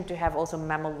 They tend to have also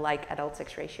mammal-like adult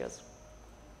sex ratios.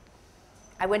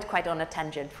 I went quite on a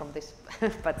tangent from this,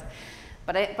 but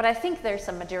I think there's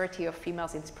a majority of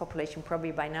females in this population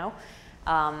probably by now.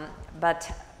 But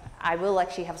I will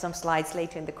actually have some slides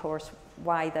later in the course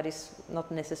why that is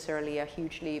not necessarily a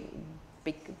hugely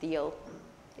big deal.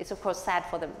 It's of course sad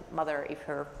for the mother if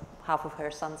half of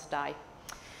her sons die.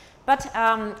 But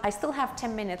I still have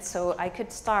 10 minutes, so I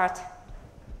could start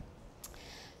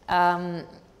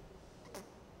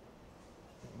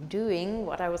doing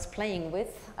what I was playing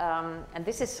with. And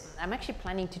this is, I'm actually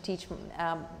planning to teach,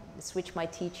 switch my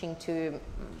teaching to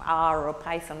R or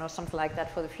Python or something like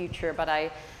that for the future,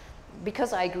 but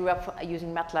because I grew up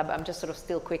using MATLAB, I'm just sort of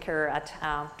still quicker at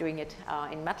doing it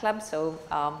in MATLAB, so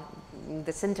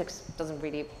the syntax doesn't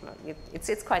really,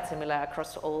 it's quite similar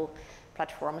across all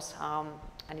platforms,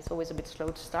 and it's always a bit slow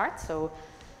to start, so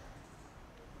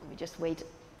let me just wait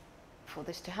for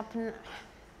this to happen.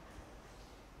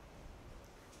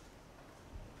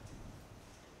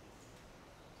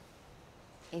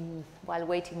 While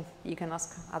waiting, you can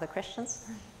ask other questions.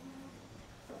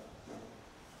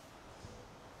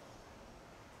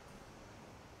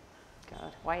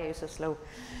 God, why are you so slow?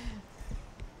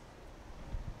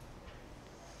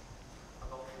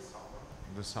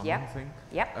 The salmon yeah. thing?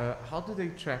 Yeah. How do they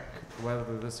track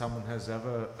whether the salmon has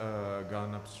ever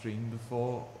gone upstream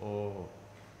before or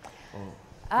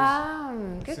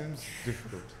good. It seems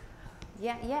difficult.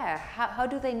 Yeah. How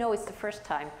do they know it's the first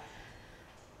time?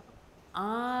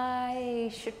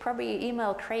 I should probably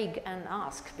email Craig and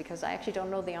ask, because I actually don't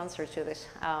know the answer to this.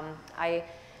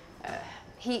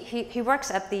 He works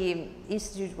at the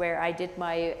institute where I did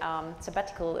my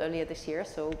sabbatical earlier this year,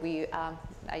 so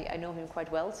I know him quite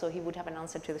well, so he would have an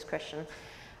answer to this question.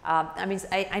 I mean,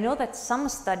 I know that some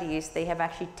studies, they have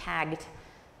actually tagged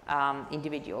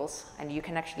individuals, and you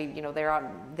can actually, you know, there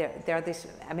are this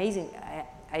amazing,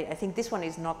 I think this one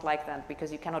is not like that, because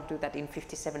you cannot do that in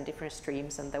 57 different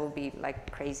streams, and that would be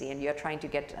like crazy, and you're trying to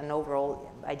get an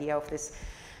overall idea of this.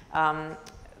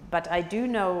 But I do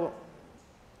know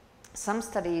some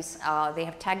studies, they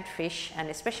have tagged fish, and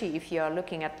especially if you are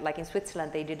looking at, like in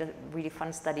Switzerland, they did a really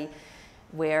fun study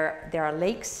where there are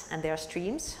lakes and there are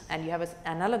streams, and you have an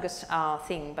analogous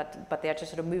thing, but they're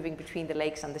just sort of moving between the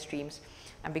lakes and the streams.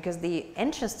 And because the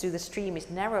entrance to the stream is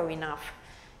narrow enough,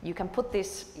 you can put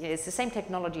this, it's the same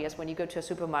technology as when you go to a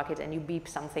supermarket and you beep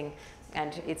something,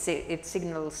 and it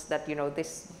signals that, you know,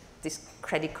 this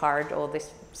credit card or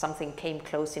this something came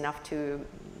close enough to,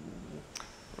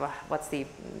 what's the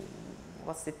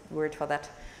word for that?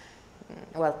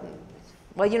 Well,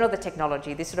 you know the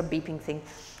technology, this sort of beeping thing.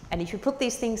 And if you put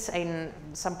these things in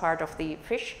some part of the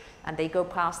fish and they go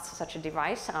past such a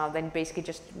device, then basically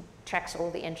just tracks all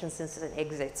the entrances and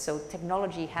exits. So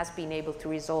technology has been able to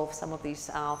resolve some of these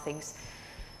things.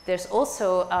 There's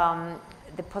also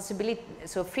the possibility,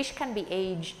 so fish can be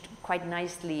aged quite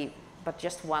nicely, but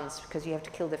just once, because you have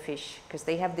to kill the fish, because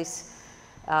they have this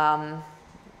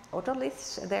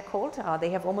otoliths, they're called. They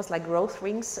have almost like growth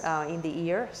rings in the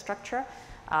ear structure.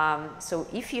 So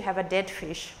if you have a dead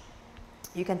fish,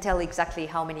 you can tell exactly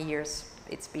how many years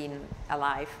it's been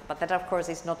alive. But that, of course,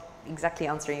 is not exactly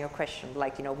answering your question,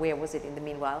 like, you know, where was it in the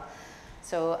meanwhile?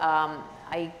 So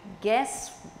I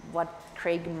guess what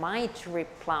Craig might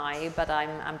reply, but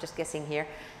I'm just guessing here.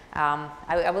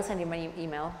 I will send him an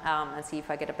email and see if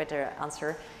I get a better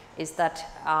answer, is that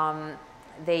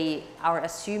they are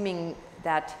assuming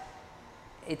that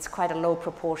it's quite a low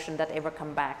proportion that ever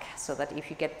come back, so that if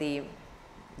you get the,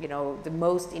 you know, the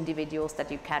most individuals that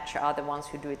you catch are the ones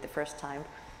who do it the first time.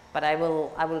 But I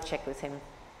will check with him.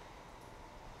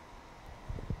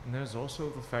 And there's also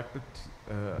the fact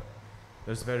that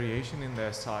there's variation in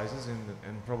their sizes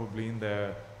and probably in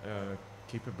their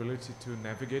capability to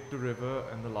navigate the river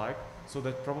and the like, so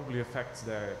that probably affects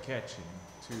their catching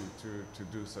to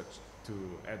do such, to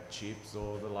add chips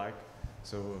or the like.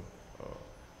 So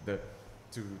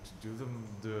to do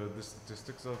the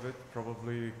statistics of it,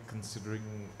 probably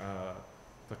considering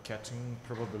the catching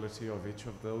probability of each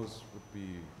of those would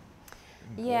be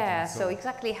important. Yeah, so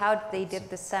exactly how they did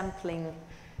the sampling,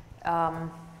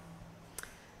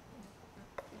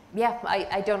 yeah,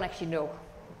 I don't actually know.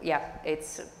 Yeah,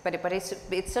 but it's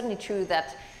certainly true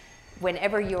that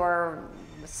whenever you're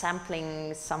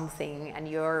sampling something and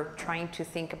you're trying to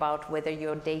think about whether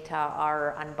your data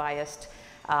are unbiased,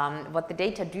 what the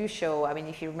data do show, I mean,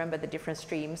 if you remember the different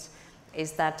streams,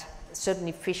 is that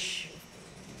certainly fish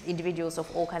individuals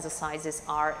of all kinds of sizes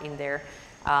are in there,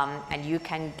 and you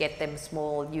can get them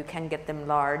small, you can get them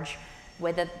large.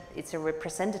 Whether it's a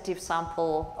representative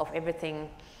sample of everything,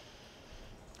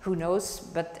 who knows?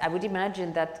 But I would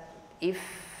imagine that if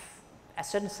a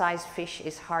certain size fish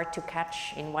is hard to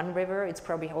catch in one river, it's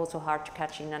probably also hard to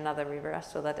catch in another river,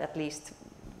 so that at least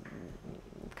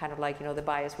kind of like, you know, the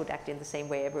bias would act in the same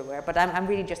way everywhere. But I'm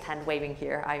really just hand waving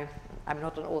here. I'm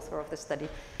not an author of the study.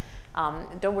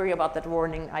 Don't worry about that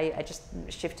warning. I just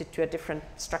shifted to a different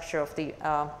structure of the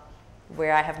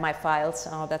where I have my files.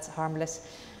 Oh, that's harmless.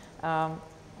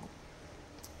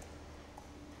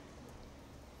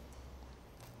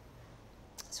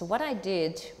 So what I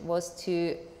did was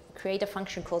to create a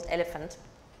function called elephant,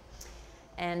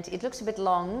 and it looks a bit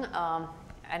long,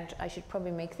 and I should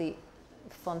probably make the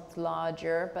font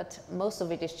larger, but most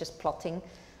of it is just plotting.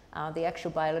 The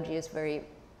actual biology is very,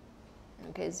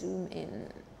 okay, zoom in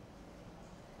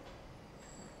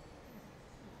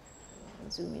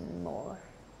more.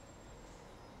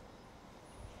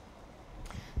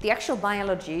 The actual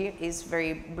biology is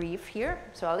very brief here,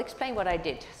 so I'll explain what I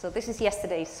did. So this is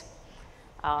yesterday's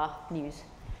news.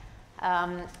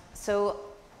 So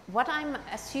what I'm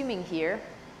assuming here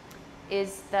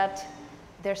is that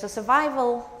there's a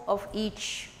survival of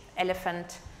each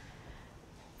elephant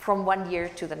from 1 year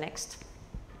to the next,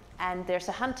 and there's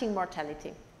a hunting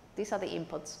mortality. These are the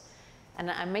inputs, and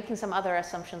I'm making some other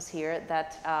assumptions here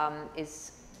that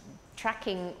is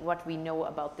tracking what we know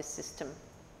about this system.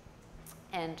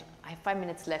 And I have 5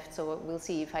 minutes left, so we'll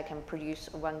see if I can produce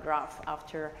one graph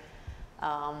after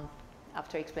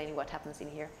explaining what happens in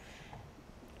here.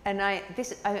 And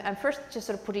I'm first just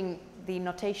sort of putting the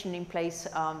notation in place,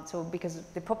 so because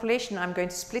the population I'm going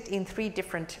to split in 3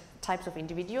 different types of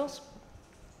individuals.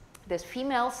 There's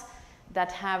females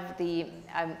that have the,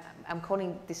 I'm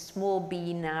calling this small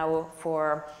b now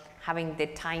for having the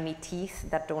tiny teeth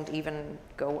that don't even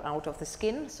go out of the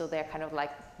skin, so they're kind of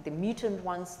like the mutant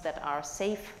ones that are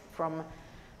safe from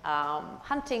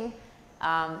hunting,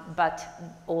 but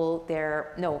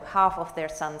half of their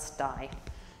sons die.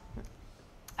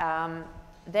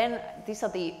 Then these are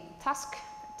the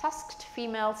tusked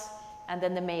females, and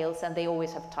then the males, and they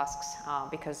always have tusks,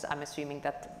 because I'm assuming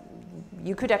that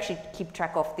you could actually keep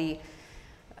track of the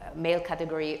male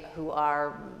category who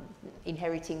are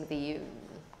inheriting the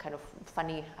kind of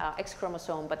funny X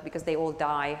chromosome, but because they all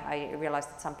die, I realized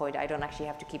at some point I don't actually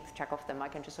have to keep track of them. I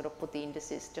can just sort of put the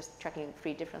indices, just tracking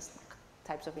 3 different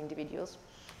types of individuals.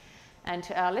 And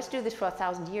let's do this for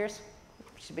 1,000 years,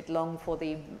 which is a bit long for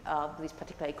the this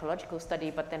particular ecological study,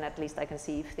 but then at least I can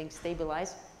see if things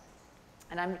stabilize.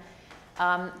 And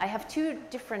I have 2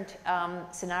 different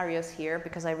scenarios here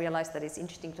because I realized that it's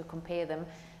interesting to compare them.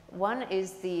 One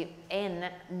is the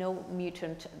N, no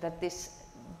mutant, that this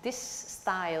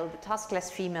style, the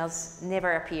tuskless females,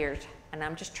 never appeared. And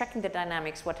I'm just tracking the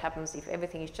dynamics, what happens if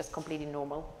everything is just completely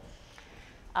normal.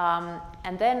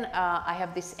 And then I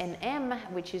have this NM,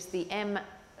 which is the M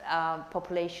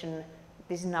population.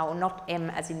 This is now not M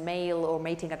as in male or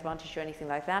mating advantage or anything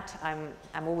like that.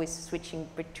 I'm always switching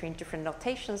between different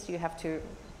notations. You have to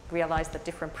realize that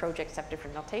different projects have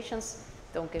different notations.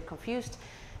 Don't get confused.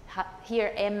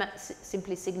 Here M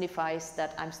simply signifies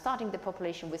that I'm starting the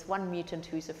population with 1 mutant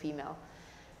who is a female.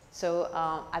 So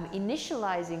I'm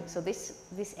initializing, so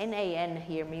this NAN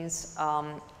here means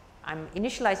I'm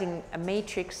initializing a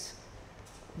matrix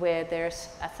where there's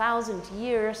 1,000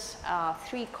 years,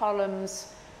 3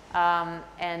 columns,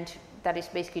 and that is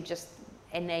basically just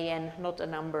NAN, not a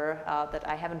number that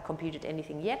I haven't computed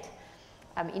anything yet.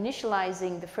 I'm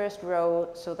initializing the first row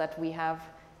so that we have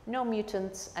no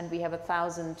mutants, and we have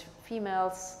 1,000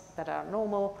 females that are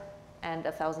normal and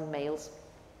 1,000 males.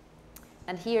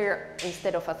 And here,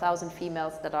 instead of 1,000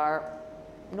 females that are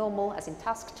normal, as in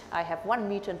tusked, I have 1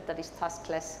 mutant that is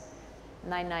tuskless,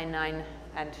 999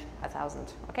 and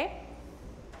 1,000, okay?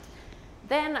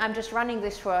 Then I'm just running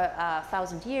this for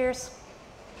 1,000 years,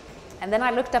 and then I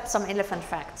looked up some elephant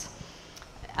facts.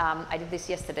 I did this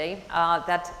yesterday,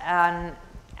 that an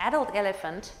adult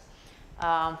elephant,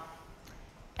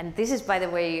 and this is, by the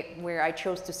way, where I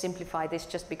chose to simplify this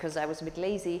just because I was a bit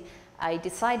lazy. I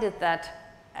decided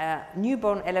that a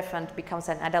newborn elephant becomes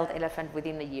an adult elephant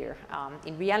within a year.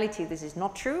 In reality, this is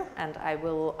not true, and I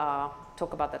will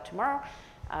talk about that tomorrow,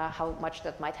 how much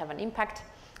that might have an impact.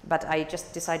 But I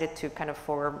just decided to kind of,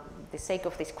 for the sake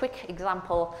of this quick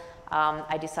example,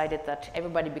 I decided that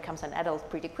everybody becomes an adult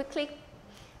pretty quickly.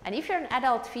 And if you're an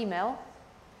adult female,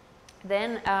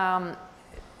 then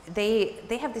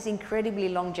they have this incredibly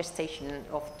long gestation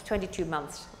of 22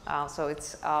 months. So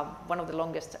it's one of the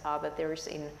longest that there is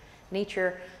in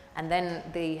nature. And then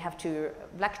they have to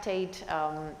lactate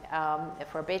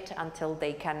for a bit until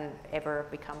they can ever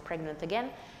become pregnant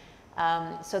again.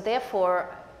 So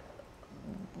therefore,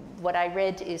 what I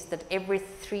read is that every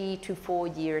 3 to 4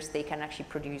 years they can actually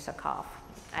produce a calf.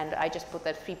 And I just put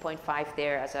that 3.5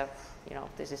 there as a, you know,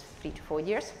 this is 3 to 4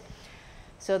 years.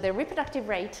 So the reproductive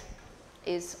rate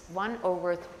is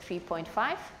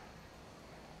 1/3.5.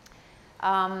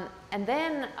 And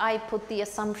then I put the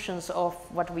assumptions of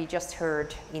what we just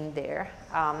heard in there.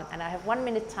 And I have 1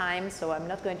 minute time, so I'm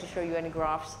not going to show you any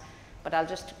graphs, but I'll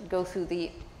just go through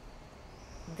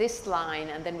this line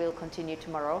and then we'll continue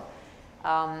tomorrow.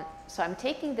 So I'm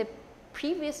taking the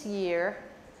previous year.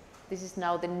 This is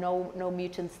now the no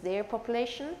mutants there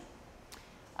population.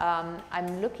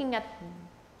 I'm looking at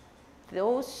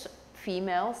those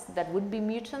females that would be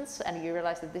mutants, and you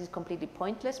realize that this is completely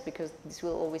pointless because this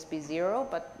will always be 0,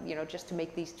 but you know, just to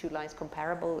make these two lines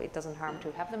comparable, it doesn't harm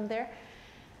to have them there.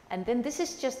 And then this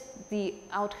is just the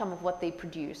outcome of what they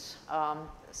produce.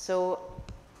 So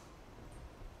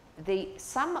the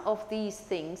sum of these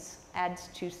things adds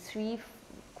to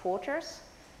 3/4,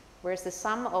 whereas the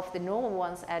sum of the normal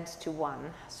ones adds to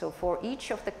 1. So for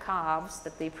each of the calves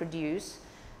that they produce,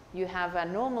 you have a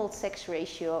normal sex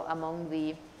ratio among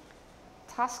the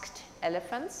tusked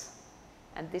elephants,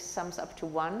 and this sums up to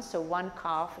 1, so 1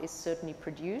 calf is certainly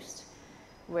produced,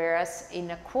 whereas in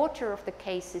 1/4 of the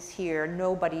cases here,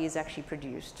 nobody is actually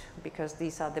produced, because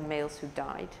these are the males who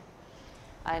died.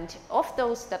 And of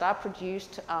those that are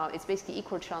produced, it's basically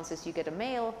equal chances you get a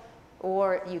male,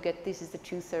 or you get, this is the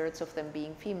 2/3 of them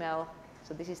being female,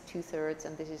 so this is 2/3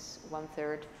 and this is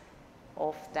 1/3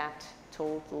 of that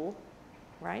total,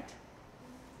 right?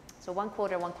 So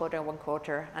 1/4, 1/4,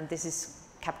 1/4, and this is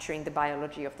capturing the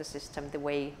biology of the system the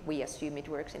way we assume it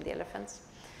works in the elephants.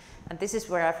 And this is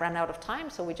where I've run out of time,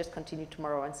 so we just continue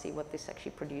tomorrow and see what this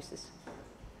actually produces.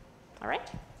 All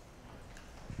right?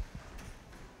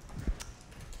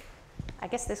 I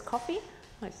guess there's coffee?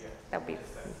 Nice. That would be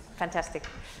fantastic.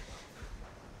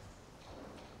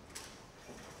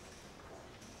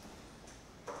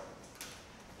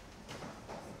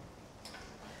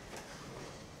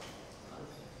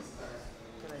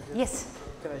 Yes?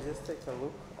 Can I just take a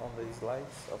look on the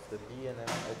slides of the B and M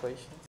equations?